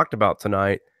we've talked about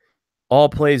tonight all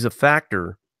plays a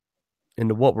factor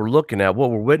into what we're looking at, what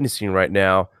we're witnessing right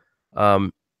now.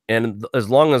 And as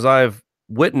long as I've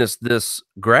witnessed this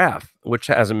graph, which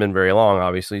hasn't been very long,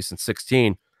 obviously, since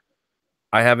 16,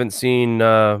 I haven't seen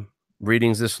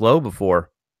readings this low before.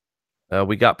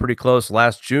 We got pretty close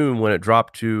last June when it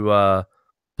dropped to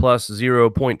plus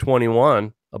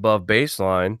 0.21 above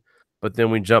baseline, but then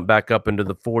we jumped back up into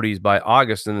the 40s by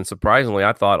August. And then surprisingly,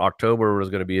 I thought October was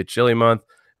going to be a chilly month,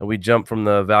 and we jumped from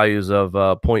the values of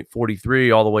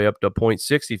 0.43 all the way up to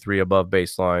 0.63 above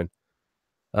baseline.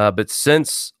 But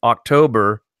since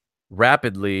October,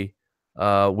 rapidly,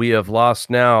 we have lost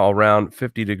now around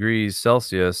 50 degrees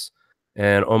Celsius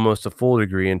and almost a full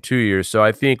degree in 2 years. So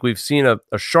I think we've seen a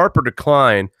sharper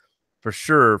decline for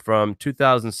sure from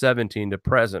 2017 to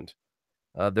present.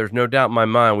 There's no doubt in my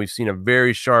mind we've seen a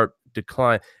very sharp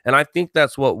decline. And I think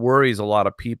that's what worries a lot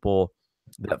of people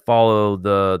that follow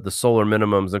the solar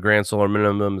minimums, the grand solar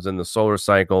minimums, and the solar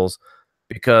cycles,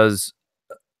 because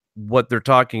what they're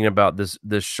talking about, this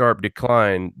sharp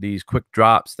decline, these quick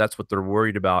drops, that's what they're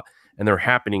worried about, and they're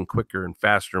happening quicker and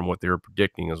faster than what they were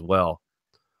predicting as well.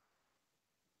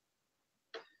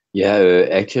 Yeah,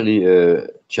 actually,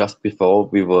 just before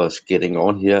we was getting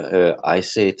on here, I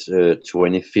said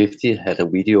 2050 had a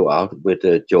video out with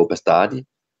Joe Bastardi.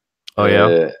 Oh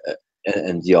yeah.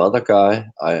 And the other guy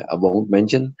I won't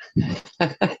mention.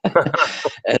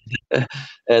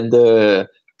 and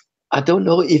I don't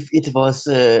know if it was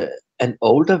an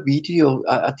older video.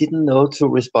 I didn't know to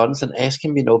respond and ask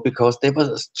him, because they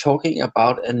was talking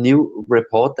about a new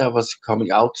report that was coming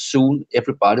out soon.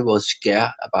 Everybody was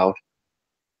scared about.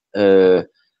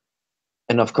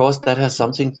 And of course, that has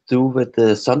something to do with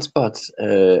the sunspots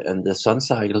and the sun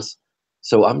cycles.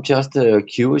 So I'm just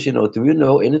curious, do you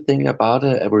know anything about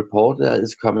a report that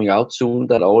is coming out soon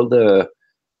that all the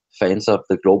fans of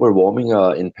the global warming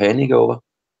are in panic over?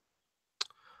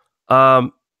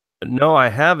 No, I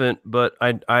haven't, but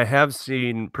I have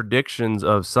seen predictions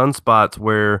of sunspots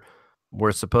where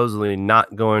we're supposedly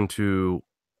not going to.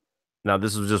 Now,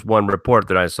 this was just one report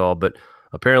that I saw, but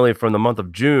apparently from the month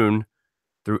of June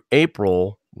through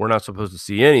April, we're not supposed to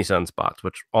see any sunspots,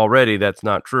 which already that's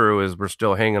not true, as we're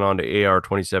still hanging on to AR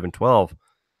 2712.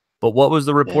 But what was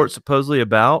the Yeah. report supposedly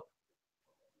about?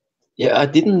 Yeah, I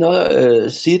didn't know,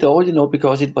 see it all,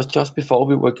 because it was just before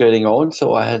we were getting on,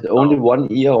 so I had only 1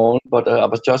 ear on, but I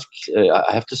was just,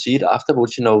 I have to see it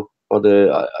afterwards,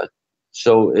 But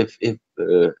so if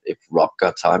Rob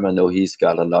got time, I know he's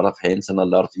got a lot of hands and a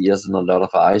lot of ears and a lot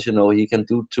of eyes, he can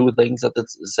do two things at the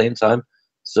same time.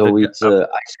 So it's, I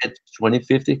said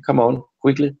 2050, come on,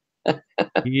 quickly.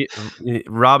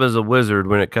 Rob is a wizard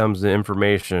when it comes to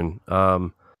information.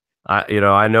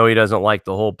 I know he doesn't like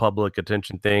the whole public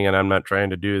attention thing, and I'm not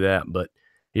trying to do that, but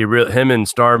him and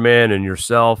Starman and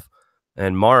yourself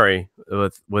and Mari,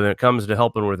 when it comes to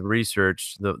helping with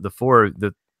research, four of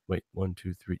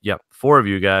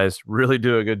you guys really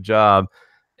do a good job.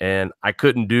 And I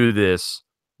couldn't do these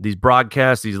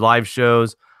broadcasts, these live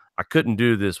shows. I couldn't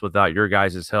do this without your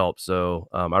guys' help. So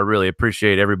I really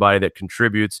appreciate everybody that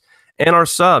contributes and our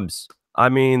subs. I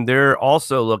mean, they're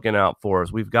also looking out for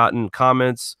us. We've gotten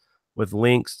comments with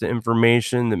links to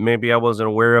information that maybe I wasn't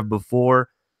aware of before,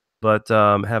 but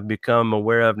have become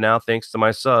aware of now thanks to my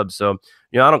subs. So,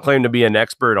 I don't claim to be an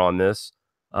expert on this.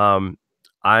 I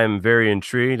am very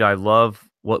intrigued. I love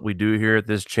what we do here at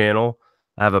this channel.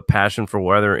 I have a passion for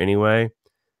weather anyway.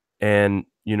 And,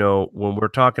 when we're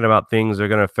talking about things that are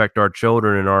going to affect our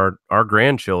children and our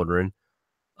grandchildren,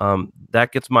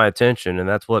 that gets my attention. And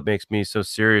that's what makes me so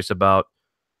serious about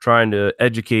trying to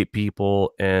educate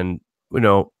people. And,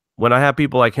 when I have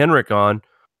people like Henrik on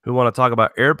who want to talk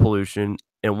about air pollution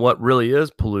and what really is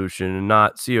pollution and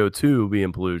not CO2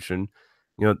 being pollution,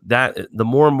 that the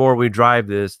more and more we drive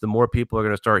this, the more people are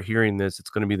going to start hearing this.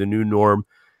 It's going to be the new norm.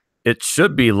 It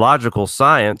should be logical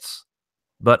science,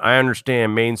 but I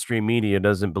understand mainstream media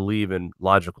doesn't believe in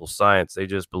logical science. They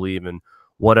just believe in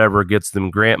whatever gets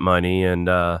them grant money and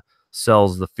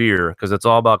sells the fear, because it's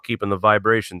all about keeping the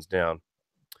vibrations down.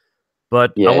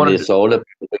 But yeah, and it's all about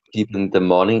keeping the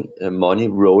money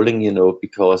rolling,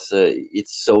 because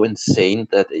it's so insane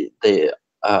that they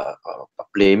are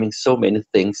blaming so many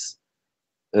things.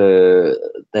 They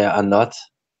are not.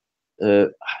 I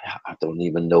don't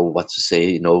even know what to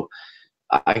say.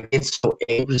 I get so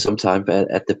angry sometimes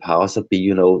at the powers that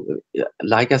be.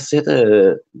 Like I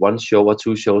said, one show or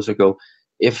two shows ago,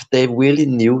 if they really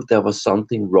knew there was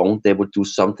something wrong, they would do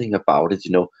something about it.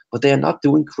 But they are not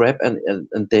doing crap, and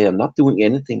they are not doing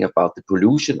anything about the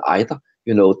pollution either.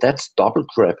 That's double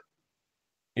crap.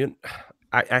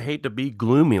 I hate to be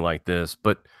gloomy like this,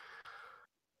 but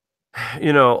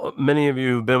many of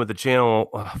you have been with the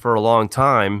channel for a long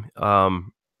time.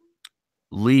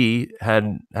 Lee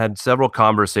had several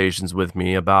conversations with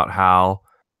me about how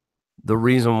the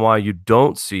reason why you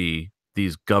don't see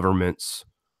these governments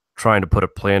trying to put a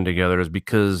plan together is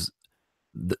because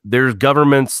there's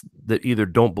governments that either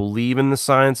don't believe in the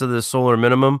science of the solar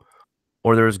minimum,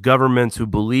 or there's governments who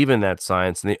believe in that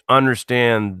science and they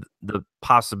understand the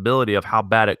possibility of how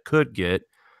bad it could get.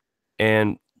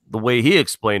 And the way he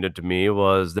explained it to me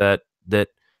was that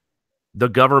the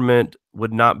government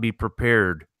would not be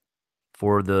prepared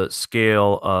for the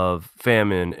scale of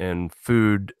famine and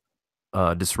food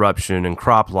disruption and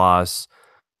crop loss,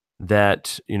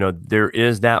 that there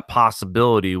is that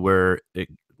possibility where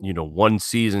one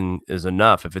season is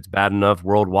enough if it's bad enough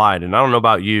worldwide. And I don't know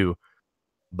about you,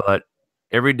 but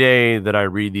every day that I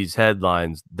read these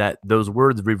headlines, that those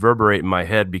words reverberate in my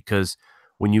head, because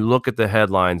when you look at the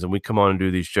headlines and we come on and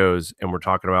do these shows and we're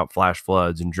talking about flash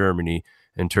floods in Germany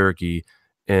and Turkey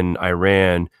and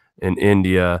Iran and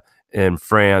India and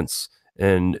France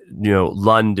and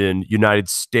London, United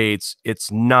States,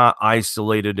 it's not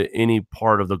isolated to any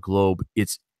part of the globe.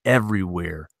 It's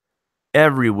everywhere.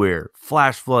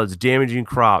 Flash floods, damaging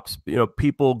crops,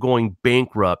 people going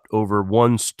bankrupt over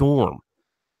one storm.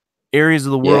 Areas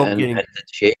of the world and getting the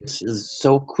change is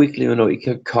so quickly. It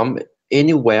can come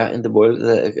anywhere in the world.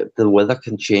 The weather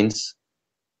can change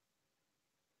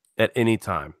at any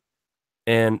time.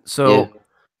 And so,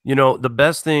 the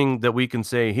best thing that we can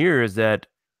say here is that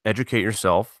educate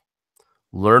yourself,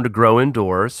 learn to grow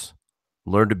indoors,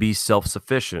 learn to be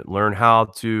self-sufficient, learn how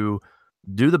to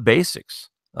do the basics.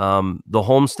 The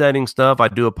homesteading stuff, I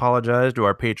do apologize to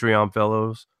our Patreon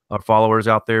fellows, our followers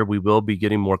out there. We will be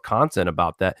getting more content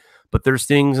about that. But there's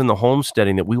things in the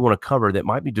homesteading that we want to cover that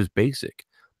might be just basic.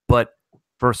 But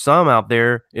for some out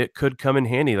there, it could come in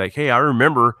handy. Like, hey, I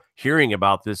remember hearing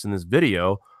about this in this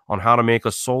video on how to make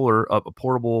a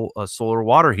portable solar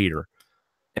water heater.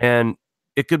 And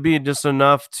it could be just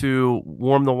enough to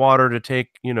warm the water to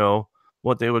take,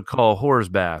 what they would call a whore's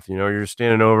bath. You're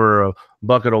standing over a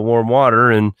bucket of warm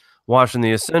water and washing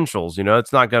the essentials.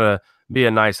 It's not going to be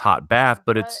a nice hot bath,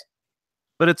 but it's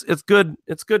good.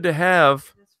 It's good to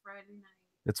have.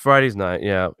 It's Friday's night,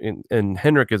 yeah. And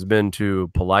Henrik has been too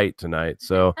polite tonight,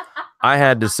 so I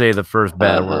had to say the first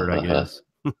bad word, I guess.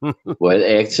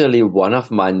 Well, actually, one of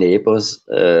my neighbors,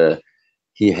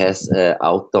 he has an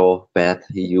outdoor bath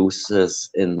he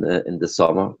uses in the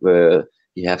summer, where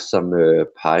he has some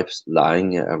pipes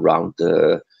lying around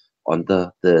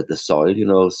under the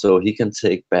soil, so he can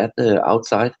take bath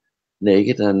outside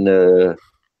naked, and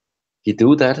he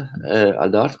do that a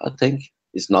lot, I think.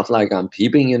 It's not like I'm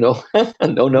peeping, No, you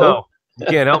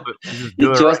can't help it.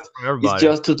 It's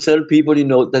just to tell people,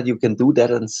 that you can do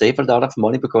that and save a lot of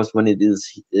money, because when it is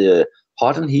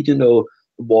hot and heat,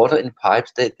 water in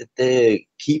pipes, they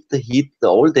keep the heat the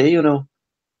whole day,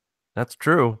 That's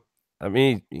true. I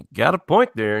mean, you got a point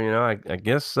there. I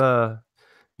guess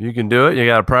you can do it. You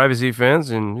got a privacy fence,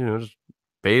 and just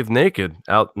bathe naked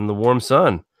out in the warm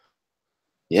sun.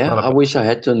 Yeah, I wish I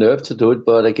had the nerve to do it,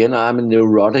 but again, I'm a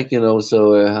neurotic,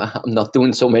 so I'm not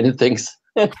doing so many things.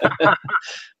 Well,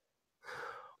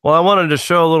 I wanted to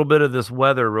show a little bit of this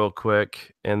weather real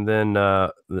quick, and then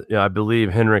I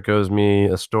believe Henrik owes me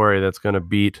a story that's going to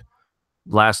beat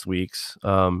last week's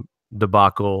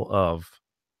debacle of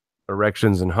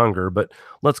erections and hunger. But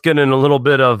let's get in a little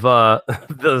bit of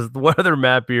the weather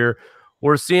map here.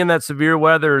 We're seeing that severe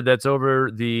weather that's over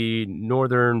the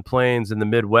northern plains in the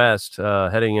Midwest,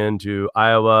 heading into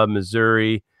Iowa,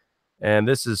 Missouri, and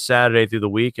this is Saturday through the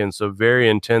weekend. So very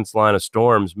intense line of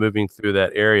storms moving through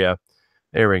that area.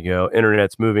 There we go.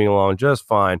 Internet's moving along just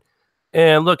fine.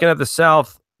 And looking at the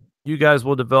south, you guys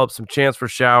will develop some chance for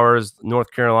showers.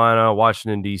 North Carolina,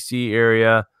 Washington, D.C.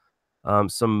 area.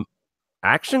 Some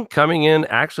action coming in.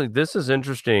 Actually, this is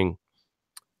interesting.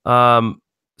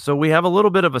 So we have a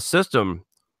little bit of a system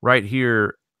right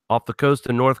here off the coast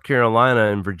of North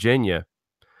Carolina and Virginia.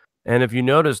 And if you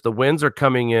notice, the winds are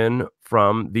coming in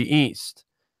from the east.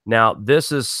 Now,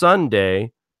 this is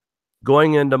Sunday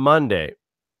going into Monday.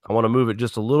 I want to move it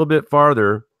just a little bit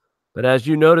farther. But as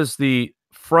you notice, the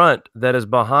front that is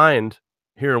behind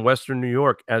here in Western New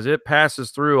York, as it passes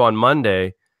through on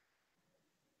Monday,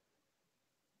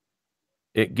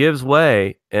 it gives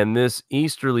way, and this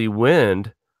easterly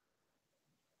wind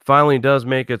finally does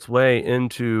make its way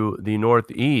into the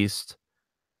northeast,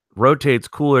 rotates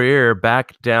cooler air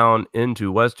back down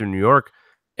into Western New York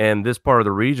and this part of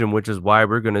the region, which is why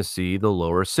we're going to see the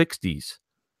lower 60s.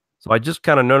 So I just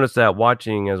kind of noticed that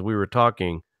watching as we were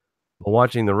talking,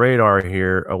 watching the radar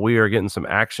here, we are getting some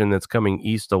action that's coming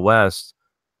east to west.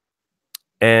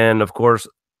 And of course,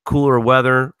 cooler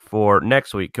weather for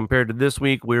next week compared to this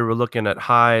week. We were looking at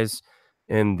highs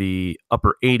in the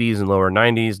upper 80s and lower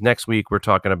 90s. Next week, we're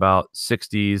talking about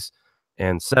 60s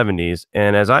and 70s.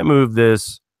 And as I move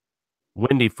this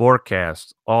windy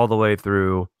forecast all the way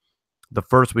through the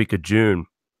first week of June,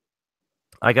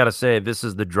 I got to say, this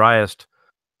is the driest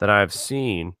that I've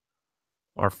seen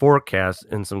our forecast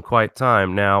in some quite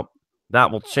time. Now,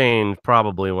 that will change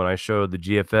probably when I show the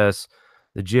GFS.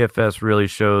 The GFS really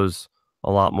shows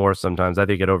a lot more sometimes. I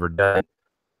think it overdone.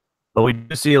 But we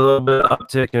do see a little bit of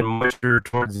uptick in moisture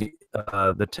towards the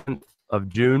 10th of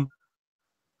June.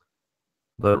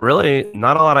 But really,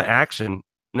 not a lot of action.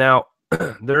 Now,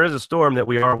 there is a storm that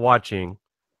we are watching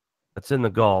that's in the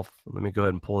Gulf. Let me go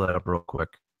ahead and pull that up real quick.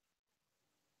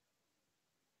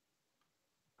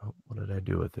 Oh, what did I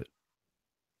do with it?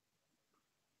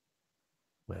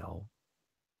 Well,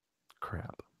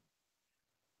 crap.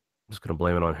 I'm just going to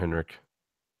blame it on Henrik.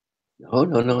 No.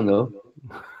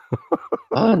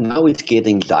 Now it's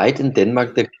getting light in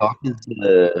Denmark. The clock is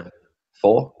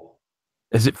 4.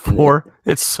 Is it 4?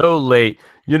 It's so late.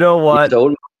 You know what? It's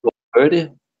almost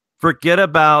 4:30. Forget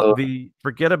about the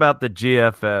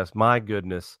GFS. My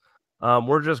goodness.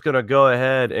 We're just gonna go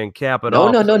ahead and cap it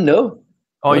off. No.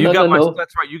 Oh,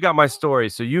 that's right. You got my story.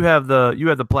 So you have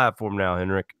the platform now,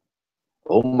 Henrik.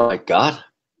 Oh my God.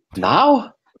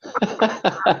 Now?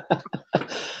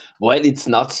 Well, it's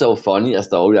not so funny a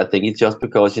story. I think it's just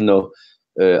because,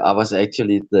 I was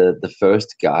actually the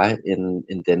first guy in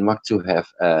Denmark to have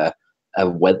a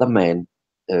weatherman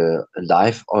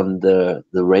live on the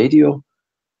radio.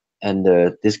 and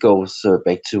this goes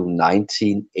back to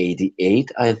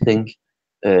 1988, I think.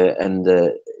 And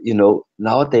you know,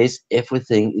 nowadays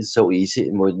everything is so easy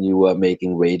when you are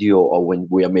making radio or when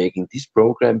we are making these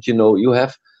programs. You know, you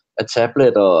have a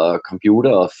tablet or a computer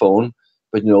or a phone,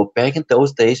 but you know, back in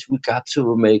those days we got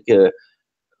to make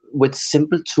with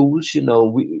simple tools. You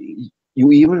know,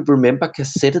 you even remember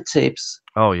cassette tapes.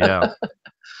 Oh yeah.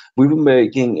 We were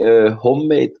making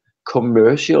homemade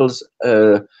commercials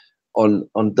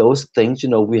on those things. You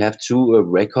know, we have two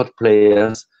record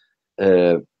players,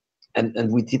 uh,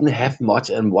 and we didn't have much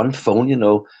and one phone. You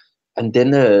know, and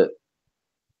then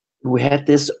we had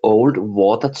this old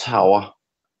water tower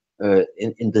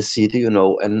in the city. You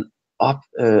know, and up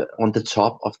on the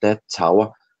top of that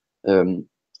tower.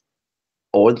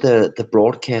 All the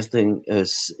broadcasting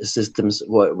systems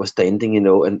were standing, you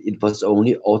know, and it was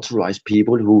only authorized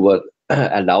people who were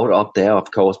allowed up there,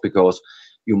 of course, because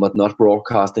you must not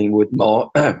broadcasting with more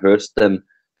hertz than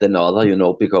other, you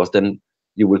know, because then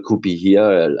you could be here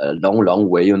a long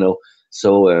way, you know.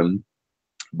 So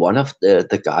one of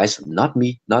the guys, not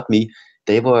me,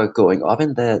 they were going up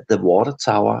in the water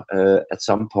tower at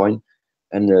some point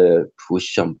and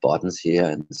push some buttons here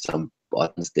and some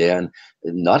buttons there, and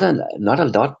not a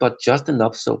lot, but just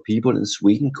enough so people in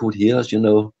Sweden could hear us, you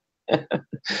know.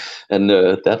 And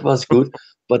that was good.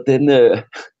 But then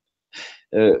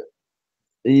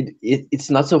it's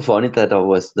not so funny that I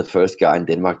was the first guy in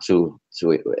Denmark to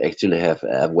actually have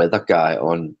a weather guy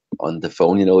on the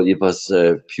phone. You know, it was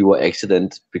a pure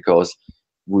accident because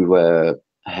we were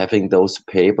having those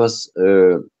papers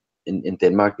in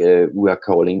Denmark. We are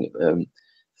calling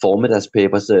format as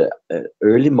papers,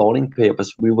 early morning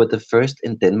papers. We were the first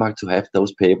in Denmark to have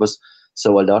those papers.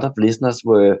 So a lot of listeners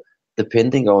were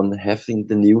depending on having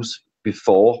the news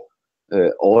before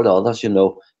all others, you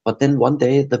know. But then one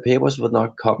day the papers were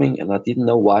not coming and I didn't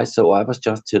know why. So I was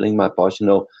just telling my boss, you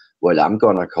know, well, I'm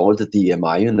going to call the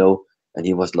DMI, you know. And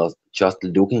he was just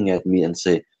looking at me and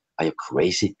say, are you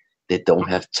crazy? They don't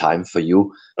have time for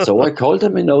you. So I called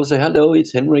them, you know, say, hello,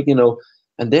 it's Henrik, you know.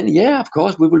 And then, yeah, of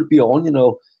course, we will be on, you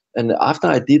know. And after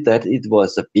I did that, it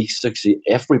was a big success.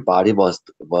 Everybody was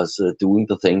doing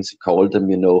the things, called them,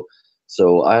 you know.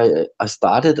 So I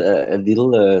started a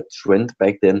little trend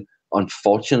back then.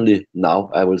 Unfortunately, now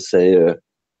I will say.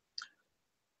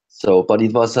 So, but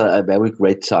it was a very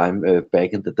great time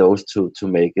back in the days to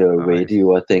make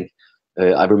radio. I think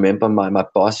I remember my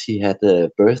boss. He had a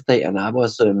birthday, and I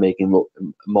was making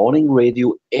morning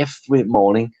radio every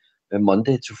morning,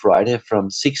 Monday to Friday, from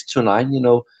 6 to 9. You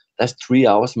know, that's 3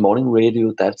 hours morning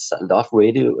radio. That's a lot of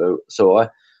radio. So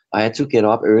I had to get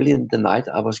up early in the night.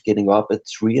 I was getting up at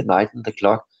 3 at night in the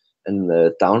clock and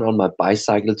down on my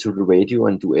bicycle to the radio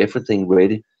and do everything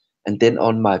ready. And then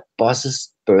on my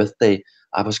boss's birthday,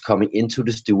 I was coming into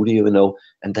the studio, you know,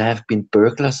 and there have been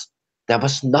burglars. There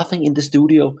was nothing in the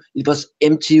studio. It was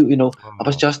empty, you know. I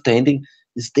was just standing.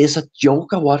 Is this a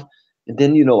joke or what? And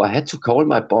then, you know, I had to call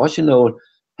my boss, you know,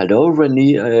 hello,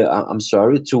 Renee, I'm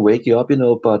sorry to wake you up, you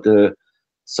know, but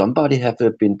somebody have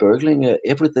been burgling.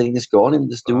 Everything is gone in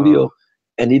the studio.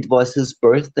 And it was his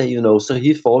birthday, you know, so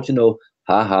he thought, you know,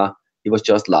 haha, he was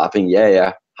just laughing.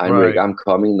 Yeah, Heinrich, right. I'm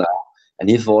coming now. And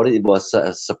he thought it was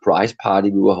a surprise party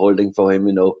we were holding for him,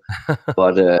 you know,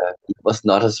 but it was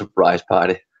not a surprise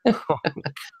party. Oh,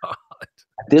 God.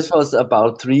 This was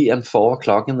about 3 and 4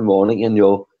 o'clock in the morning, and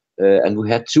and we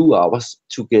had 2 hours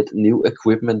to get new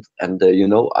equipment, and you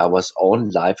know, I was on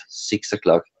live 6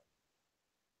 o'clock.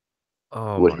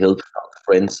 With help from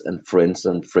friends and friends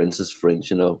and friends' friends,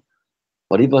 you know.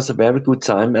 But it was a very good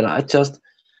time, and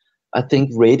I think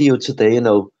radio today, you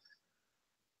know.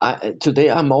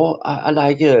 Today I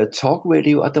like talk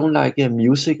radio. I don't like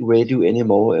music radio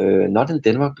anymore. Not in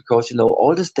Denmark, because you know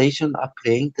all the stations are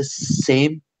playing the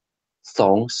same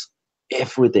songs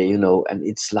every day. You know, and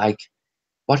it's like,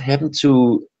 what happened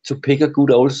to pick a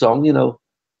good old song? You know,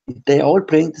 they're all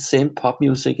playing the same pop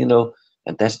music. You know,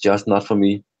 and that's just not for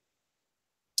me.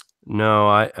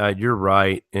 No, you're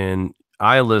right, and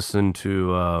I listen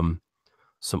to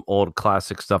some old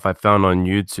classic stuff I found on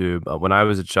YouTube. When I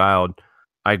was a child,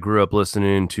 I grew up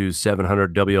listening to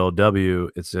 700 WLW.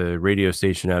 It's a radio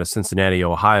station out of Cincinnati,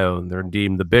 Ohio. They're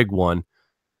deemed the big one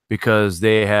because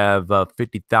they have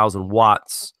 50,000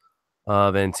 watts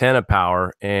of antenna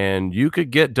power, and you could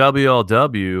get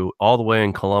WLW all the way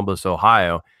in Columbus,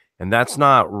 Ohio, and that's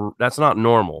not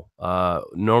normal.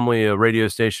 Normally, a radio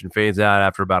station fades out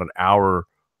after about an hour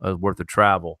worth of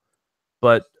travel,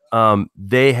 but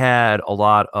they had a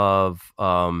lot of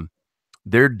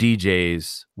their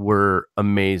DJs were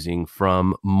amazing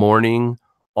from morning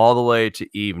all the way to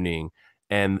evening.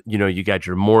 And, you know, you got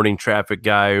your morning traffic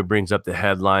guy who brings up the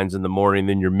headlines in the morning.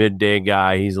 Then your midday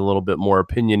guy, he's a little bit more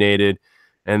opinionated.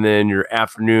 And then your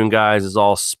afternoon guys is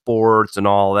all sports and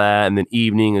all that. And then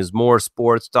evening is more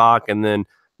sports talk. And then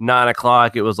 9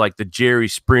 o'clock, it was like the Jerry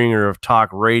Springer of talk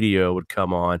radio would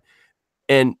come on.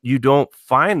 And you don't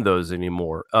find those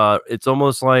anymore. It's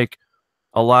almost like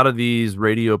a lot of these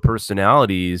radio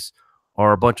personalities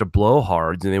are a bunch of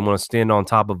blowhards and they want to stand on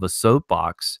top of a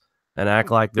soapbox and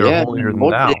act like they're holier than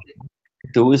what thou. they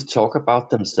do is talk about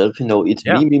themselves, you know, it's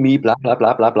Yeah. me, blah, blah,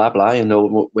 blah, blah, blah, blah, you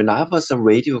know. When I was a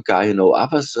radio guy, you know, I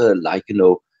was like, you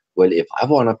know, well, if I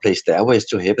want to play Stairways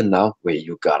to Heaven now, well,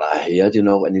 you gotta hear it, you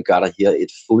know, and you gotta hear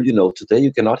it full, you know. Today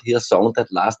you cannot hear a song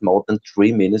that lasts more than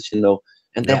 3 minutes, you know,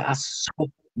 and there are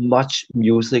so much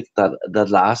music that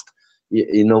lasts.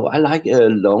 You know, I like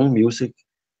long music.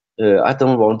 I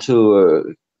don't want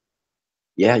to,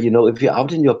 you know, if you're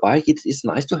out in your bike, it's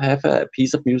nice to have a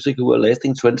piece of music who are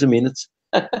lasting 20 minutes.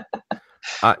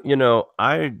 You know,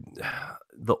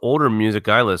 the older music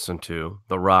I listen to,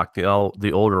 the rock, the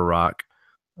older rock,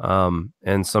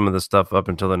 and some of the stuff up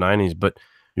until the 90s. But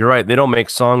you're right, they don't make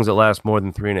songs that last more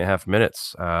than 3.5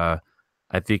 minutes. I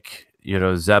think, you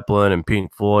know, Zeppelin and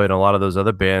Pink Floyd and a lot of those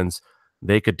other bands,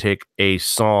 they could take a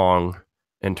song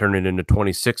and turn it into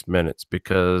 26 minutes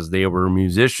because they were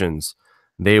musicians.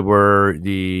 They were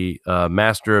the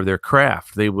master of their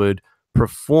craft. They would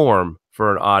perform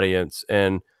for an audience.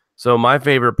 And so my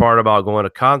favorite part about going to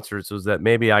concerts was that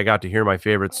maybe I got to hear my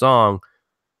favorite song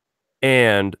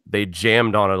and they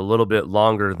jammed on it a little bit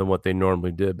longer than what they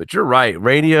normally did. But you're right.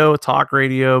 Radio, talk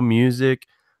radio, music.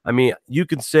 I mean, you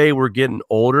could say we're getting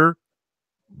older,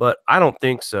 but I don't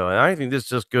think so. And I think this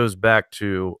just goes back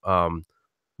to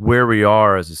where we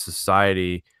are as a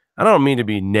society. I don't mean to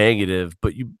be negative,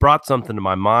 but you brought something to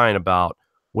my mind about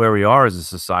where we are as a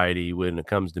society when it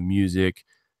comes to music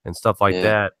and stuff like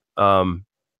that.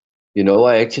 You know,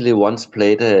 I actually once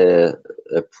played a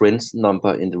Prince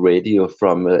number in the radio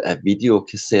from a video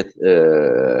cassette.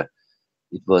 It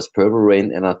was Purple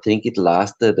Rain, and I think it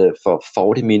lasted for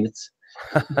 40 minutes.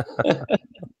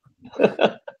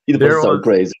 It was so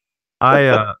crazy.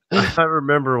 I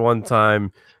remember one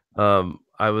time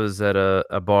I was at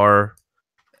a bar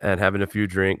and having a few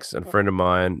drinks, and a friend of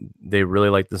mine, they really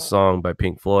liked this song by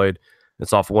Pink Floyd.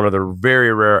 It's off one of their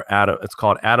very rare it's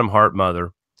called Atom Heart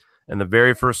Mother. And the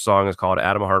very first song is called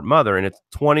Atom Heart Mother, and it's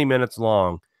 20 minutes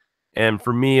long. And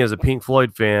for me as a Pink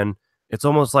Floyd fan, it's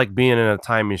almost like being in a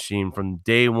time machine from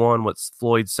day one, what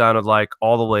Floyd sounded like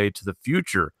all the way to the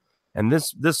future. And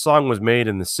this song was made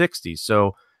in the 60s.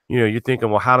 So, you know, you're thinking,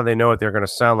 well, how do they know what they're going to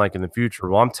sound like in the future?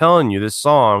 Well, I'm telling you, this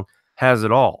song has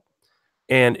it all.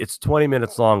 And it's 20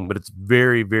 minutes long, but it's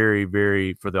very, very,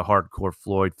 very for the hardcore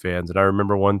Floyd fans. And I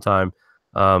remember one time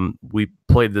we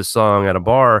played this song at a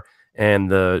bar, and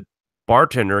the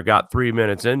bartender got 3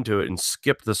 minutes into it and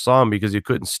skipped the song because he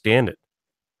couldn't stand it,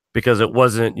 because it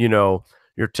wasn't, you know,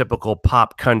 your typical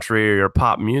pop country or your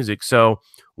pop music. So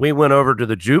we went over to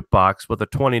the jukebox with a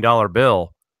 $20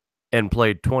 bill and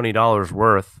played $20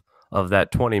 worth of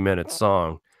that 20-minute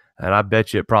song. And I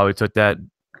bet you it probably took that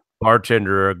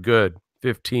bartender a good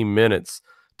 15 minutes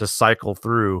to cycle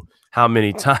through how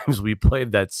many times we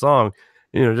played that song,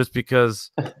 you know, just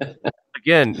because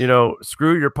again, you know,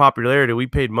 screw your popularity. We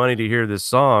paid money to hear this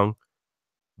song,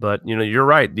 but you know, you're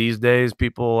right. These days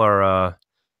people are,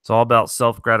 it's all about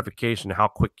self-gratification, how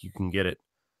quick you can get it.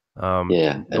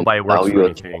 Nobody works for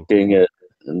anything.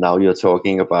 Now you're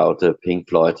talking about Pink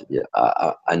Floyd. Yeah,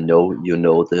 I know you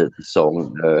know the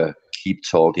song Keep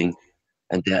Talking,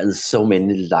 and there is so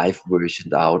many live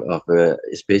versions out of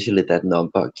especially that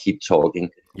number Keep Talking.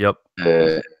 Yep.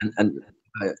 And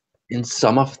in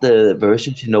some of the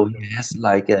versions, you know, he has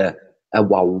like a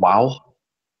wow wow.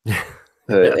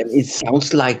 And it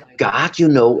sounds like God, you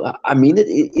know. I mean,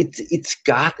 it's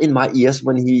God in my ears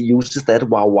when he uses that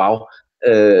wow wow.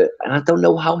 And I don't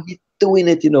know how he's doing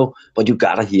it, you know, but you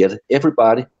gotta hear it.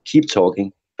 Everybody, keep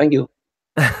talking. Thank you.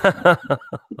 I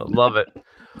love it.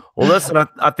 Well, listen,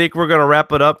 I think we're going to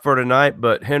wrap it up for tonight.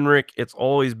 But Henrik, it's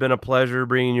always been a pleasure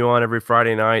bringing you on every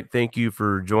Friday night. Thank you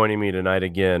for joining me tonight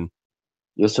again.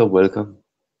 You're so welcome.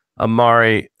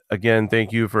 Amari, again,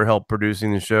 thank you for help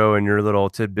producing the show and your little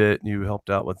tidbit. You helped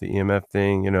out with the EMF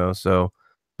thing, you know. So,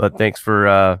 but thanks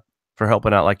for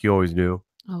helping out like you always do.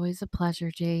 Always a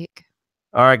pleasure, Jake.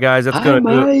 All right, guys, that's going to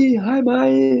do it. Hi,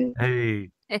 Mai. Hey.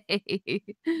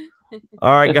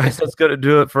 All right, guys, that's going to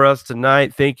do it for us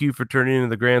tonight. Thank you for tuning into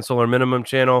the Grand Solar Minimum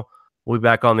channel. We'll be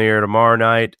back on the air tomorrow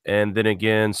night, and then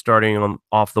again starting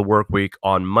off the work week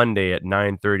on Monday at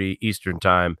 9:30 Eastern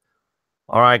time.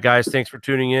 All right, guys, thanks for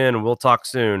tuning in, and we'll talk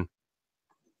soon.